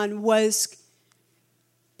John, was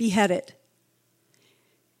beheaded.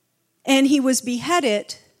 And he was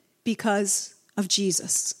beheaded because of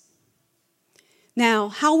Jesus. Now,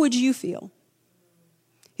 how would you feel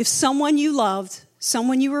if someone you loved,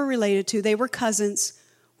 someone you were related to, they were cousins,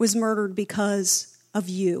 was murdered because of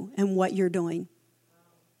you and what you're doing?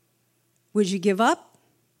 Would you give up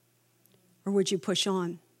or would you push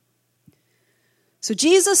on? So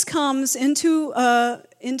Jesus comes into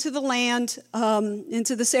the land,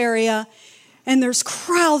 into this area, and there's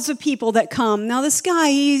crowds of people that come. Now this guy,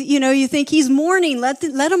 you think he's mourning. Let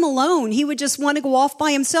him alone. He would just want to go off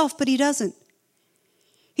by himself, but he doesn't.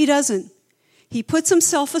 He doesn't. He puts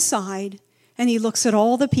himself aside and he looks at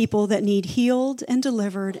all the people that need healed and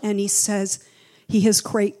delivered, and he says he has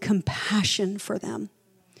great compassion for them.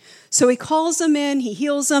 So he calls them in, he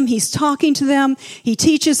heals them, he's talking to them, he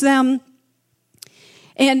teaches them.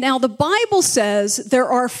 And now the Bible says there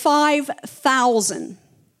are 5,000.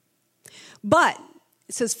 But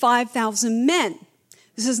It says 5,000 men.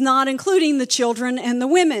 This is not including the children and the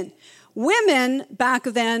women. Women back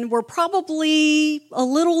then were probably a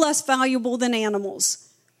little less valuable than animals.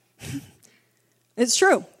 It's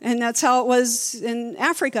true. And that's how it was in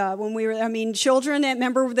Africa when we were, children,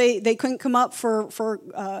 remember they couldn't come up for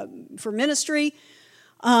ministry.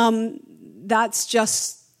 That's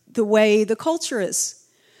just the way the culture is.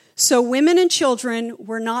 So women and children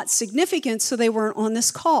were not significant, so they weren't on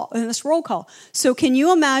this roll call. So can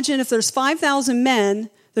you imagine if there's 5,000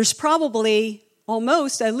 men, there's probably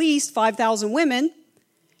almost at least 5,000 women,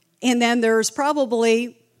 and then there's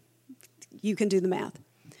probably, you can do the math.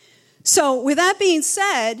 So with that being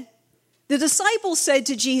said, the disciples said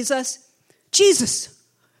to Jesus,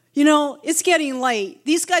 it's getting late.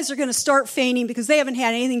 These guys are going to start fainting because they haven't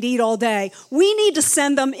had anything to eat all day. We need to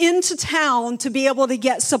send them into town to be able to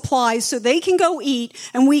get supplies so they can go eat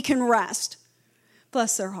and we can rest.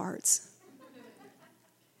 Bless their hearts.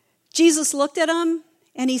 Jesus looked at them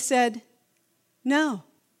and he said, No.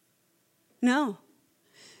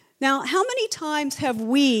 Now, how many times have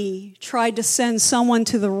we tried to send someone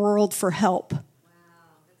to the world for help?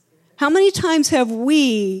 How many times have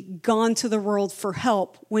we gone to the world for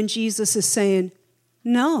help when Jesus is saying,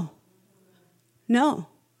 no?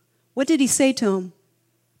 What did he say to him?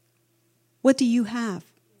 What do you have?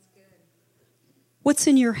 What's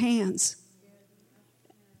in your hands?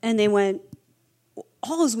 And they went,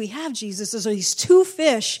 all as we have, Jesus, is these 2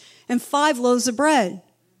 fish and 5 loaves of bread.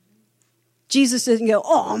 Jesus didn't go,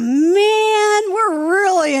 oh man, we're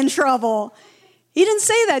really in trouble. He didn't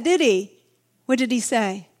say that, did he? What did he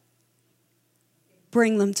say?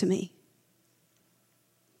 Bring them to me.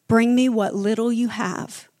 Bring me what little you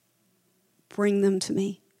have. Bring them to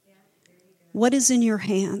me. What is in your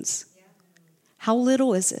hands? How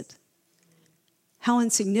little is it? How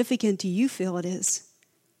insignificant do you feel it is?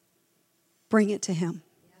 Bring it to him.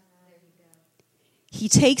 He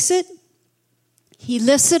takes it, he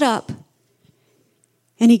lifts it up,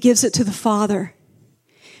 and he gives it to the Father.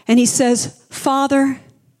 And he says, Father,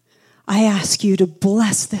 I ask you to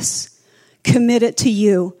bless this. Commit it to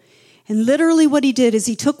you. And literally what he did is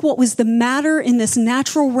he took what was the matter in this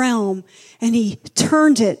natural realm and he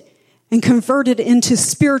turned it and converted it into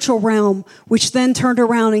spiritual realm, which then turned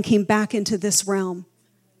around and came back into this realm.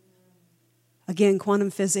 Again, quantum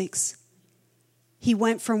physics. He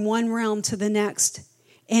went from one realm to the next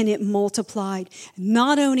and it multiplied.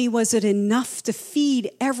 Not only was it enough to feed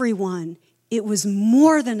everyone, it was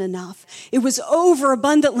more than enough. It was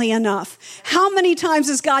overabundantly enough. How many times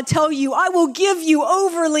does God tell you, I will give you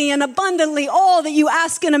overly and abundantly all that you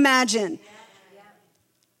ask and imagine?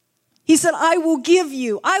 He said, I will give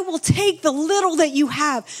you. I will take the little that you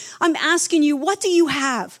have. I'm asking you, what do you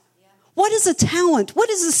have? What is a talent? What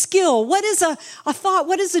is a skill? What is a thought?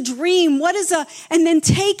 What is a dream? And then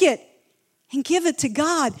take it and give it to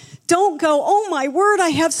God. Don't go, oh my word, I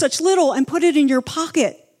have such little, and put it in your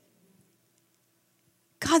pocket.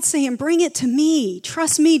 God's saying, bring it to me.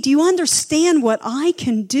 Trust me. Do you understand what I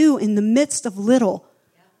can do in the midst of little?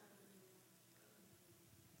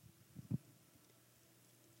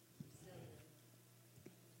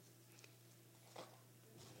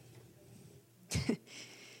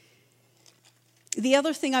 The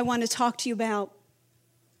other thing I want to talk to you about,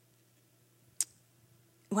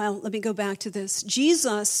 well, let me go back to this.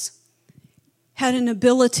 Jesus had an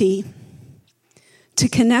ability to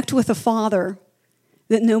connect with the Father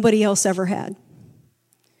that nobody else ever had.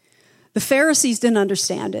 The Pharisees didn't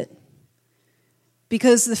understand it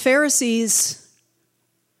because the Pharisees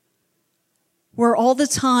were all the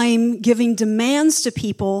time giving demands to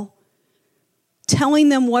people, telling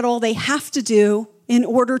them what all they have to do in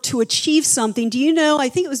order to achieve something. Do you know, I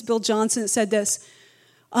think it was Bill Johnson that said this,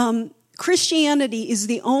 Christianity is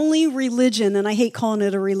the only religion, and I hate calling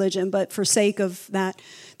it a religion, but for sake of that,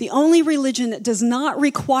 the only religion that does not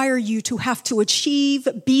require you to have to achieve,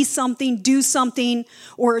 be something, do something,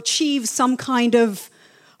 or achieve some kind of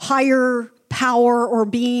higher power or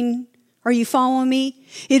being. Are you following me?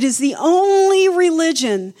 It is the only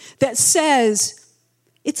religion that says,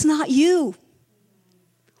 it's not you.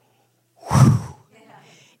 Whew.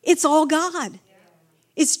 It's all God.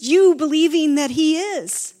 It's you believing that he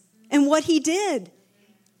is and what he did.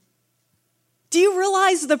 Do you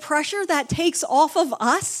realize the pressure that takes off of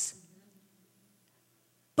us?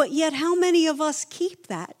 But yet, how many of us keep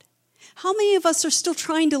that? How many of us are still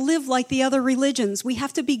trying to live like the other religions? We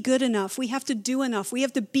have to be good enough. We have to do enough. We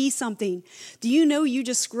have to be something. Do you know you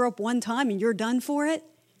just screw up one time and you're done for it?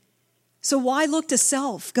 So why look to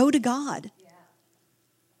self? Go to God.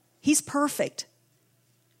 He's perfect.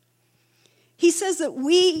 He says that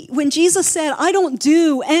when Jesus said, I don't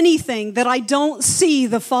do anything that I don't see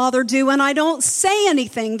the Father do, and I don't say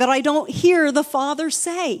anything that I don't hear the Father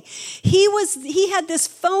say. He had this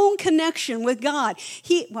phone connection with God.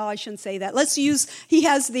 I shouldn't say that. He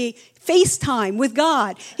has the FaceTime with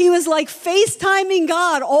God. He was like FaceTiming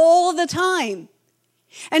God all the time.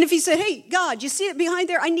 And if he said, hey, God, you see it behind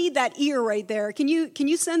there? I need that ear right there. Can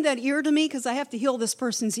you send that ear to me? Because I have to heal this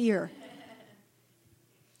person's ear.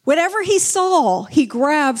 Whatever he saw, he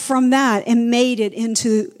grabbed from that and made it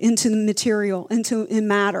into material, into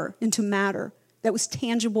matter. That was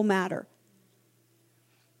tangible matter.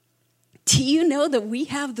 Do you know that we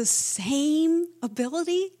have the same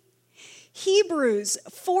ability? Hebrews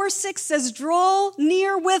 4:6 says, draw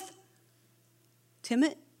near with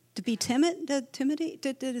timid. To be timid?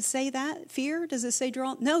 Did it say that? Fear? Does it say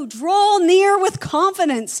draw? No, draw near with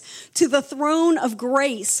confidence to the throne of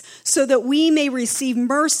grace so that we may receive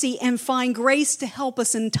mercy and find grace to help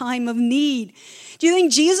us in time of need. Do you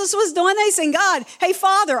think Jesus was doing that? He's saying, God, hey,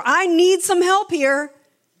 Father, I need some help here.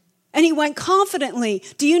 And he went confidently.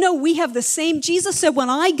 Do you know we have the same? Jesus said, when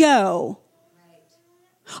I go,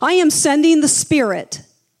 I am sending the Spirit,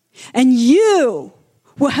 and you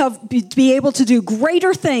will be able to do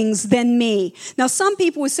greater things than me. Now, some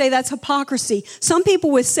people would say that's hypocrisy. Some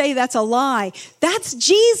people would say that's a lie. That's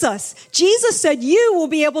Jesus. Jesus said, you will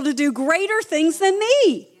be able to do greater things than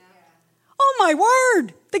me. Oh, my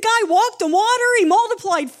word. The guy walked on water. He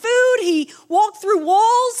multiplied food. He walked through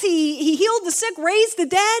walls. He healed the sick, raised the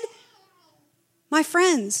dead. My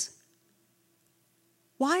friends,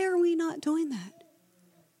 why are we not doing that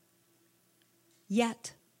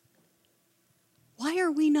yet? Why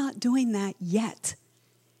are we not doing that yet?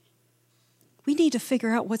 We need to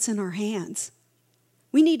figure out what's in our hands.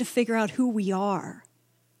 We need to figure out who we are.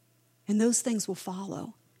 And those things will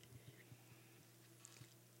follow.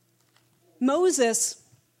 Moses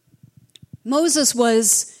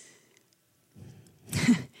was,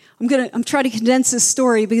 I'm trying to condense this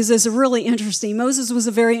story because it's really interesting. Moses was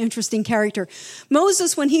a very interesting character.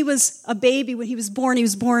 Moses, when he was a baby, when he was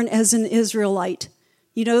born as an Israelite.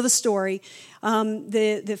 You know the story.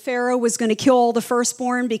 The Pharaoh was going to kill all the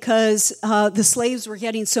firstborn because the slaves were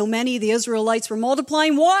getting so many. The Israelites were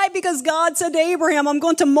multiplying. Why? Because God said to Abraham, I'm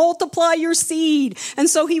going to multiply your seed. And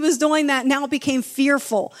so he was doing that. Now became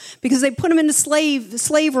fearful because they put him into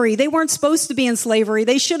slavery. They weren't supposed to be in slavery.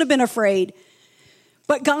 They should have been afraid.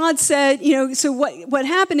 But God said, so what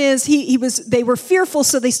happened is they were fearful,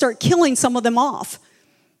 so they start killing some of them off.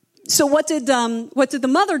 So what did the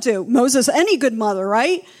mother do? Moses, any good mother,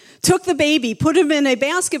 right? Took the baby, put him in a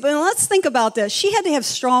basket. But let's think about this. She had to have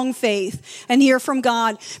strong faith and hear from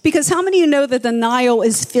God. Because how many of you know that the Nile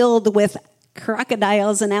is filled with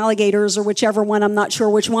crocodiles and alligators, or whichever one, I'm not sure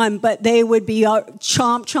which one, but they would be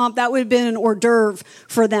chomp. That would have been an hors d'oeuvre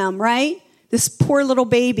for them, right? This poor little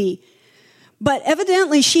baby. But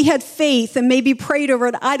evidently she had faith and maybe prayed over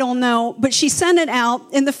it. I don't know. But she sent it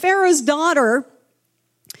out. And the Pharaoh's daughter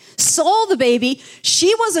saw the baby.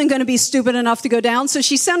 She wasn't going to be stupid enough to go down. So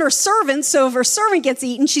she sent her servant. So if her servant gets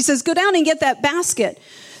eaten, she says, go down and get that basket.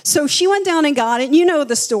 So she went down and got it. And you know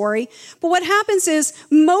the story. But what happens is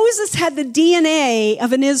Moses had the DNA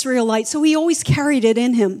of an Israelite. So he always carried it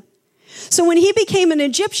in him. So when he became an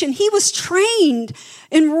Egyptian, he was trained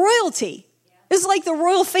in royalty. It's like the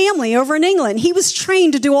royal family over in England. He was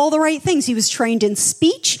trained to do all the right things. He was trained in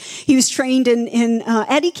speech. He was trained in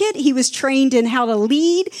etiquette. He was trained in how to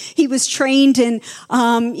lead. He was trained in,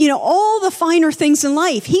 all the finer things in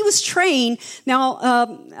life. He was trained. Now,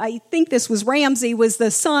 I think this was Ramsey was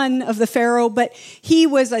the son of the Pharaoh, but he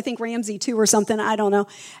was, I think, Ramsey too or something. I don't know.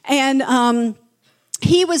 And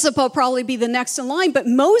he was supposed to probably be the next in line, but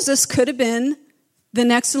Moses could have been the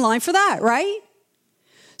next in line for that, right?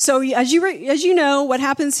 So as you know, what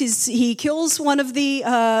happens is he kills one of the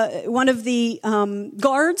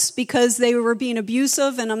guards because they were being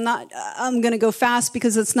abusive, and I'm going to go fast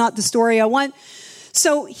because it's not the story I want.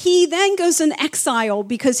 So he then goes in exile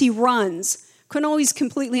because he runs. Couldn't always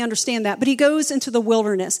completely understand that, but he goes into the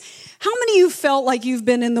wilderness. How many of you felt like you've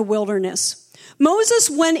been in the wilderness? Moses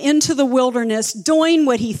went into the wilderness doing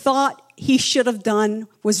what he thought he should have done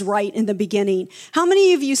was right in the beginning. How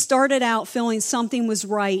many of you started out feeling something was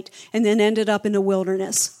right and then ended up in the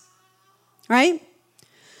wilderness? Right?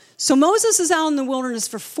 So Moses is out in the wilderness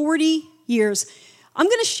for 40 years. I'm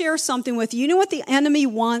going to share something with you. You know what the enemy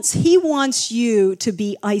wants? He wants you to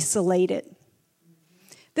be isolated.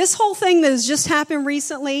 This whole thing that has just happened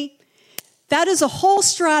recently, that is a whole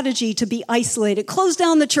strategy to be isolated. Close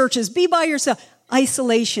down the churches. Be by yourself.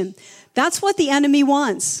 Isolation. That's what the enemy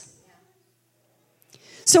wants.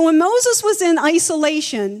 So when Moses was in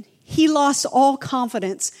isolation, he lost all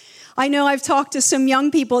confidence. I know I've talked to some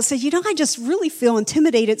young people that say, I just really feel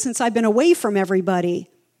intimidated since I've been away from everybody.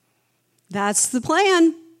 That's the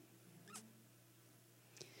plan.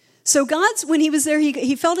 So when he was there,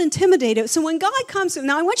 he felt intimidated. So when God comes to him,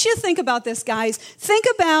 now I want you to think about this, guys. Think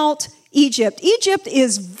about Egypt. Egypt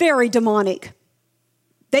is very demonic.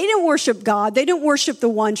 They didn't worship God. They didn't worship the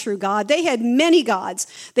one true God. They had many gods.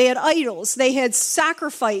 They had idols. They had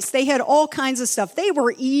sacrifice. They had all kinds of stuff. They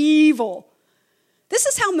were evil. This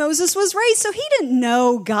is how Moses was raised. So he didn't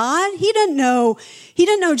know God. He didn't know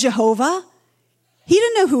Jehovah. He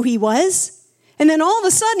didn't know who he was. And then all of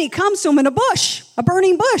a sudden he comes to him in a bush, a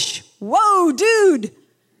burning bush. Whoa, dude.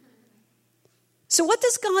 So what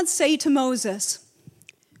does God say to Moses?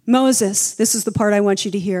 Moses, this is the part I want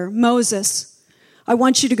you to hear. Moses, I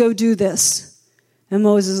want you to go do this. And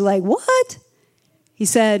Moses is like, what? He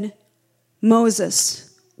said,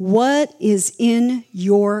 Moses, what is in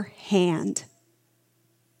your hand?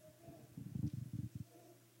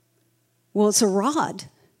 Well, it's a rod.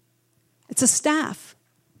 It's a staff.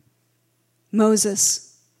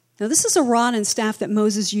 Moses. Now, this is a rod and staff that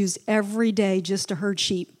Moses used every day just to herd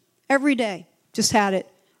sheep. Every day. Just had it.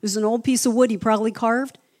 It was an old piece of wood he probably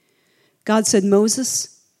carved. God said,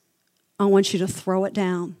 Moses, I want you to throw it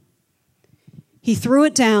down. He threw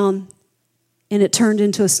it down, and it turned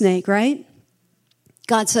into a snake, right?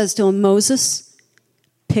 God says to him, Moses,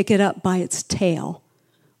 pick it up by its tail.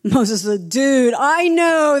 Moses said, dude, I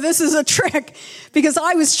know this is a trick because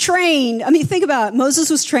I was trained. I mean, think about it. Moses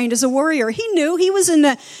was trained as a warrior. He knew he was in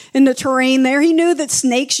the terrain there. He knew that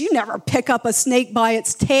snakes, you never pick up a snake by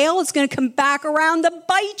its tail. It's going to come back around to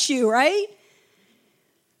bite you, right?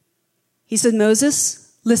 He said,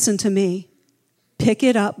 Moses, listen to me. Pick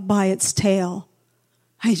it up by its tail.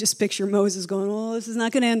 I just picture Moses going, oh, this is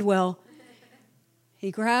not going to end well. He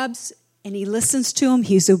grabs and he listens to him.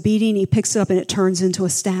 He's obedient. He picks it up and it turns into a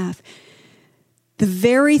staff. The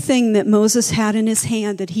very thing that Moses had in his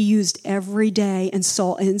hand that he used every day and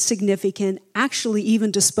saw insignificant, actually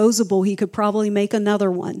even disposable, he could probably make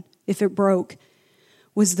another one if it broke,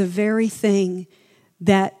 was the very thing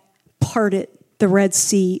that parted the Red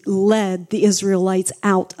Sea, led the Israelites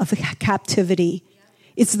out of captivity.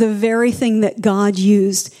 It's the very thing that God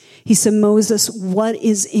used. He said, Moses, what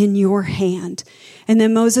is in your hand? And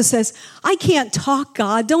then Moses says, I can't talk,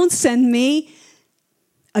 God. Don't send me.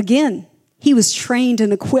 Again, he was trained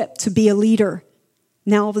and equipped to be a leader.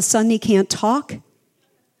 Now all of a sudden he can't talk.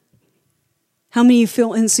 How many of you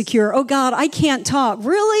feel insecure? Oh, God, I can't talk.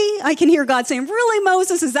 Really? I can hear God saying, really,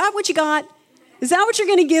 Moses? Is that what you got? Is that what you're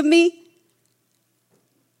going to give me?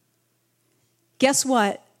 Guess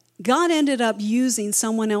what? God ended up using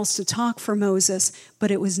someone else to talk for Moses, but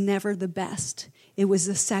it was never the best. It was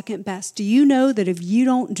the second best. Do you know that if you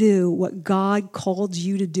don't do what God called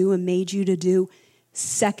you to do and made you to do,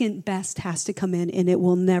 second best has to come in and it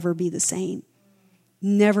will never be the same.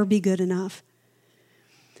 Never be good enough.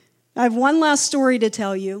 I have one last story to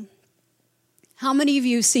tell you. How many of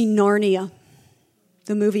you have seen Narnia,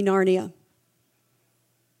 the movie Narnia?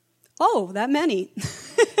 Oh, that many.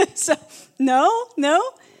 So, no,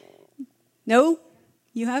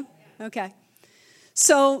 you have? Okay.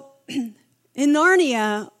 So, in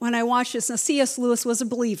Narnia, when I watched this, now C.S. Lewis was a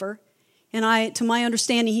believer, and to my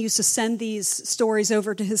understanding, he used to send these stories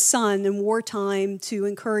over to his son in wartime to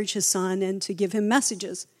encourage his son and to give him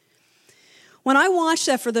messages. When I watched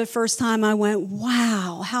that for the first time, I went,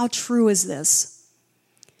 wow, how true is this?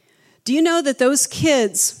 Do you know that those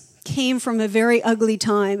kids came from a very ugly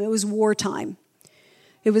time? It was wartime.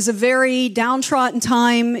 It was a very downtrodden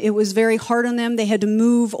time. It was very hard on them. They had to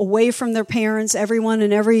move away from their parents, everyone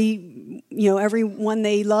and everyone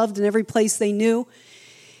they loved and every place they knew.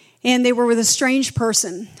 And they were with a strange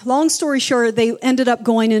person. Long story short, they ended up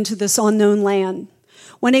going into this unknown land.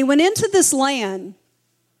 When they went into this land,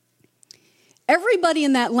 everybody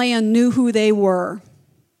in that land knew who they were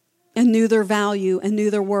and knew their value and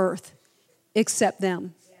knew their worth, except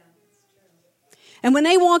them. And when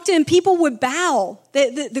they walked in, people would bow.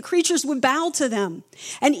 The creatures would bow to them.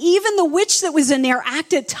 And even the witch that was in there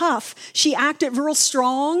acted tough. She acted real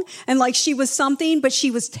strong and like she was something, but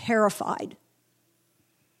she was terrified.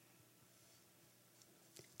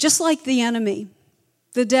 Just like the enemy,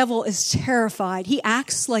 the devil is terrified. He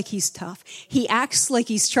acts like he's tough. He acts like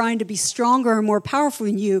he's trying to be stronger and more powerful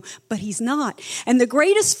than you, but he's not. And the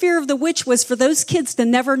greatest fear of the witch was for those kids to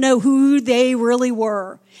never know who they really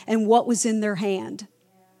were and what was in their hand.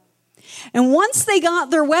 And once they got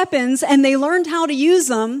their weapons and they learned how to use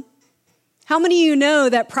them, How many of you know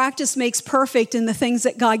that practice makes perfect in the things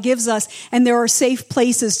that God gives us, and there are safe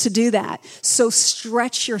places to do that? So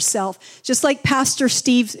stretch yourself. Just like Pastor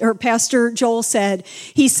Joel said,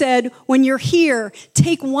 he said, when you're here,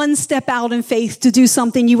 take one step out in faith to do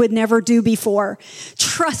something you would never do before.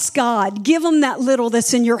 Trust God. Give him that little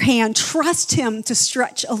that's in your hand. Trust him to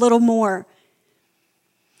stretch a little more.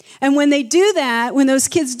 And when they do that, when those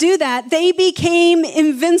kids do that, they became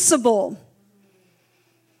invincible.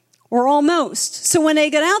 Or almost. So when they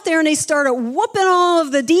got out there and they started whooping all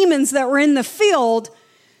of the demons that were in the field,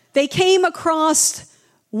 they came across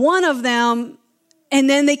one of them, and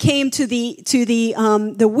then they came to the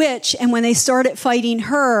witch. And when they started fighting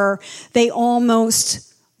her, they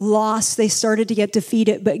almost lost. They started to get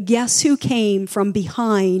defeated. But guess who came from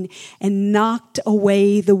behind and knocked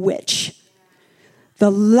away the witch? The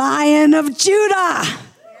Lion of Judah.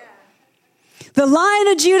 The Lion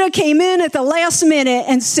of Judah came in at the last minute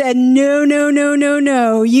and said, no, no, no, no,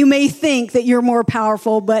 no. You may think that you're more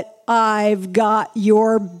powerful, but I've got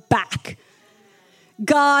your back.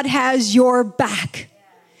 God has your back.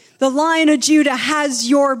 The Lion of Judah has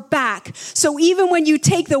your back. So even when you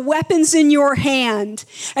take the weapons in your hand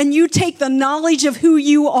and you take the knowledge of who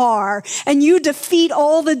you are and you defeat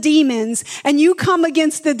all the demons and you come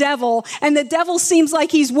against the devil and the devil seems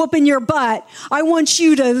like he's whooping your butt, I want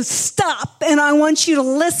you to stop and I want you to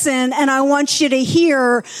listen and I want you to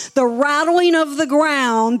hear the rattling of the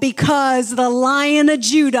ground because the Lion of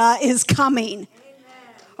Judah is coming.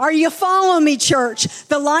 Are you following me, church?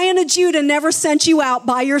 The Lion of Judah never sent you out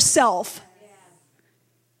by yourself.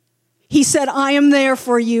 He said, I am there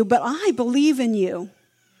for you, but I believe in you.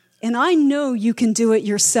 And I know you can do it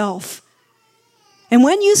yourself. And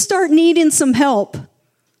when you start needing some help,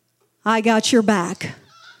 I got your back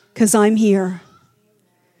because I'm here.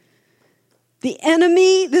 The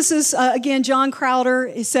enemy, this is, again, John Crowder.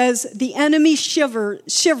 He says, the enemy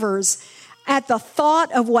shivers at the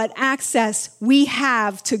thought of what access we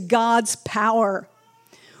have to God's power.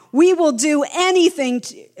 He will do anything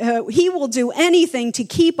to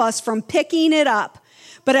keep us from picking it up.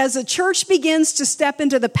 But as the church begins to step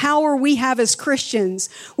into the power we have as Christians,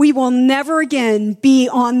 we will never again be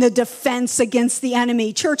on the defense against the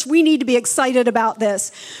enemy. Church, we need to be excited about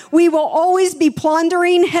this. We will always be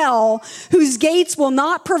plundering hell, whose gates will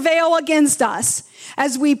not prevail against us.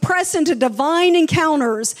 As we press into divine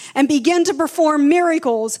encounters and begin to perform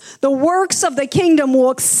miracles, the works of the kingdom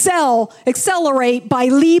will accelerate by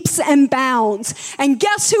leaps and bounds. And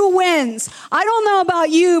guess who wins? I don't know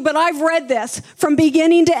about you, but I've read this from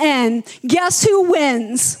beginning to end. Guess who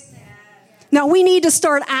wins? Now, we need to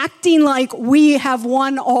start acting like we have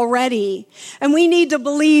won already. And we need to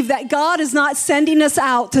believe that God is not sending us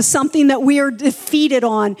out to something that we are defeated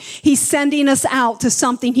on. He's sending us out to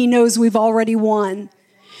something he knows we've already won.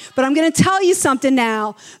 But I'm going to tell you something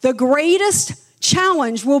now. The greatest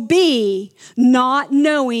challenge will be not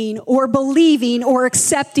knowing or believing or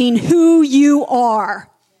accepting who you are.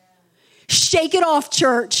 Shake it off,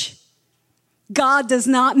 church. God does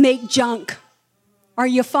not make junk. Are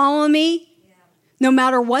you following me? No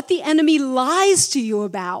matter what the enemy lies to you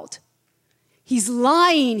about, he's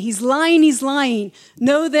lying, he's lying, he's lying.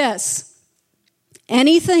 Know this,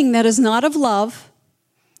 anything that is not of love,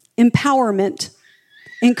 empowerment,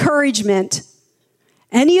 encouragement,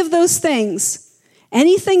 any of those things,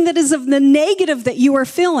 anything that is of the negative that you are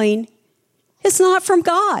feeling, it's not from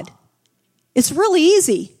God. It's really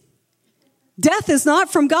easy. Death is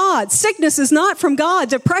not from God. Sickness is not from God.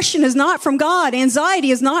 Depression is not from God.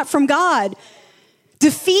 Anxiety is not from God.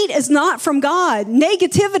 Defeat is not from God.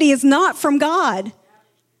 Negativity is not from God.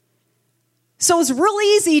 So it's real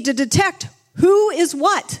easy to detect who is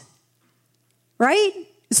what, right?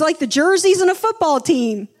 It's like the jerseys in a football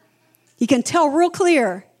team. You can tell real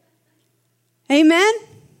clear. Amen?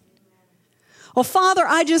 Well, Father,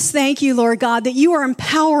 I just thank you, Lord God, that you are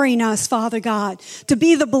empowering us, Father God, to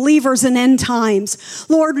be the believers in end times.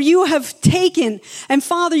 Lord, you have taken, and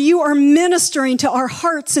Father, you are ministering to our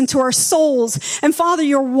hearts and to our souls. And Father,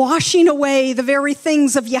 you're washing away the very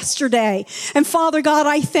things of yesterday. And Father God,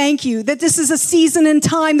 I thank you that this is a season and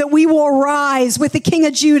time that we will arise with the King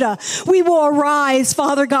of Judah. We will arise,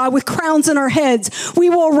 Father God, with crowns in our heads. We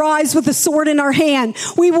will arise with the sword in our hand.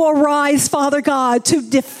 We will arise, Father God, to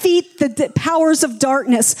defeat the power powers of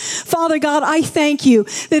darkness. Father God, I thank you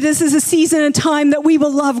that this is a season and time that we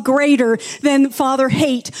will love greater than, Father,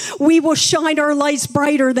 hate. We will shine our lights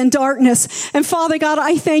brighter than darkness. And Father God,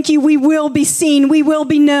 I thank you, we will be seen, we will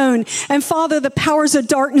be known. And Father, the powers of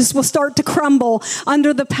darkness will start to crumble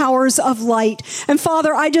under the powers of light. And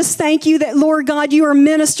Father, I just thank you that, Lord God, you are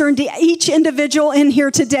ministering to each individual in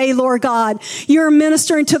here today, Lord God. You're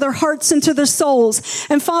ministering to their hearts and to their souls.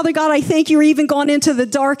 And Father God, I thank you're even gone into the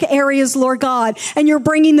dark areas, Lord God, and you're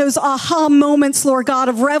bringing those aha moments, Lord God,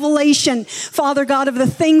 of revelation, Father God, of the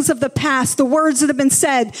things of the past, the words that have been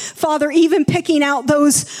said, Father, even picking out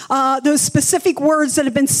those specific words that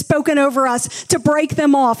have been spoken over us to break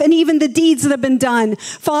them off, and even the deeds that have been done.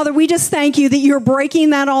 Father, we just thank you that you're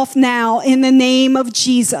breaking that off now in the name of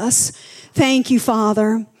Jesus. Thank you,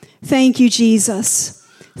 Father. Thank you, Jesus.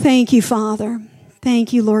 Thank you, Father.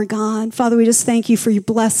 Thank you, Lord God. Father, we just thank you for your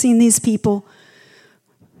blessing these people.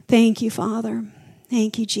 Thank you, Father.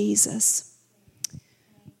 Thank you, Jesus.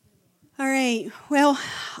 All right. Well,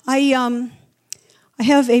 I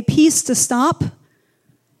have a piece to stop.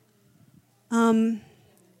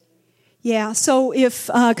 Yeah, so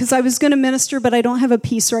because I was going to minister, but I don't have a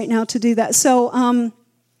piece right now to do that. So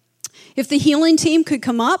if the healing team could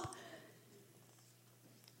come up.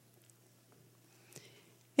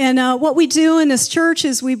 And what we do in this church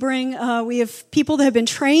is we have people that have been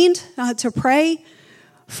trained to pray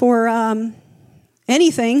for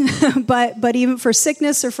anything, but even for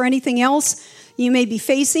sickness or for anything else you may be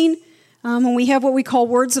facing. And we have what we call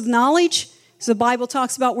words of knowledge. So the Bible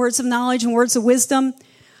talks about words of knowledge and words of wisdom.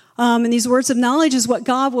 And these words of knowledge is what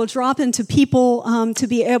God will drop into people to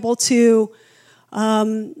be able to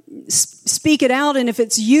speak it out. And if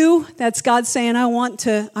it's you, that's God saying, I want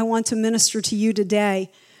to minister to you today.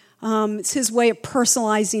 It's his way of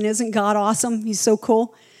personalizing. Isn't God awesome? He's so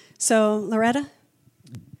cool. So, Loretta?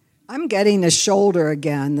 I'm getting a shoulder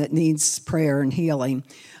again that needs prayer and healing.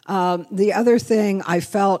 The other thing, I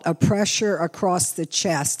felt a pressure across the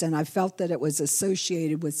chest, and I felt that it was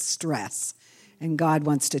associated with stress, and God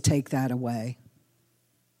wants to take that away.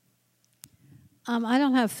 I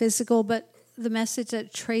don't have physical, but the message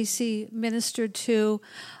that Tracy ministered to,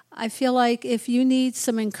 I feel like if you need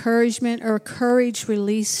some encouragement or courage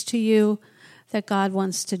released to you, that God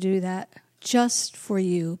wants to do that just for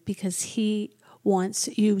you, because he wants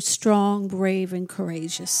you strong, brave, and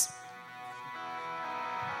courageous.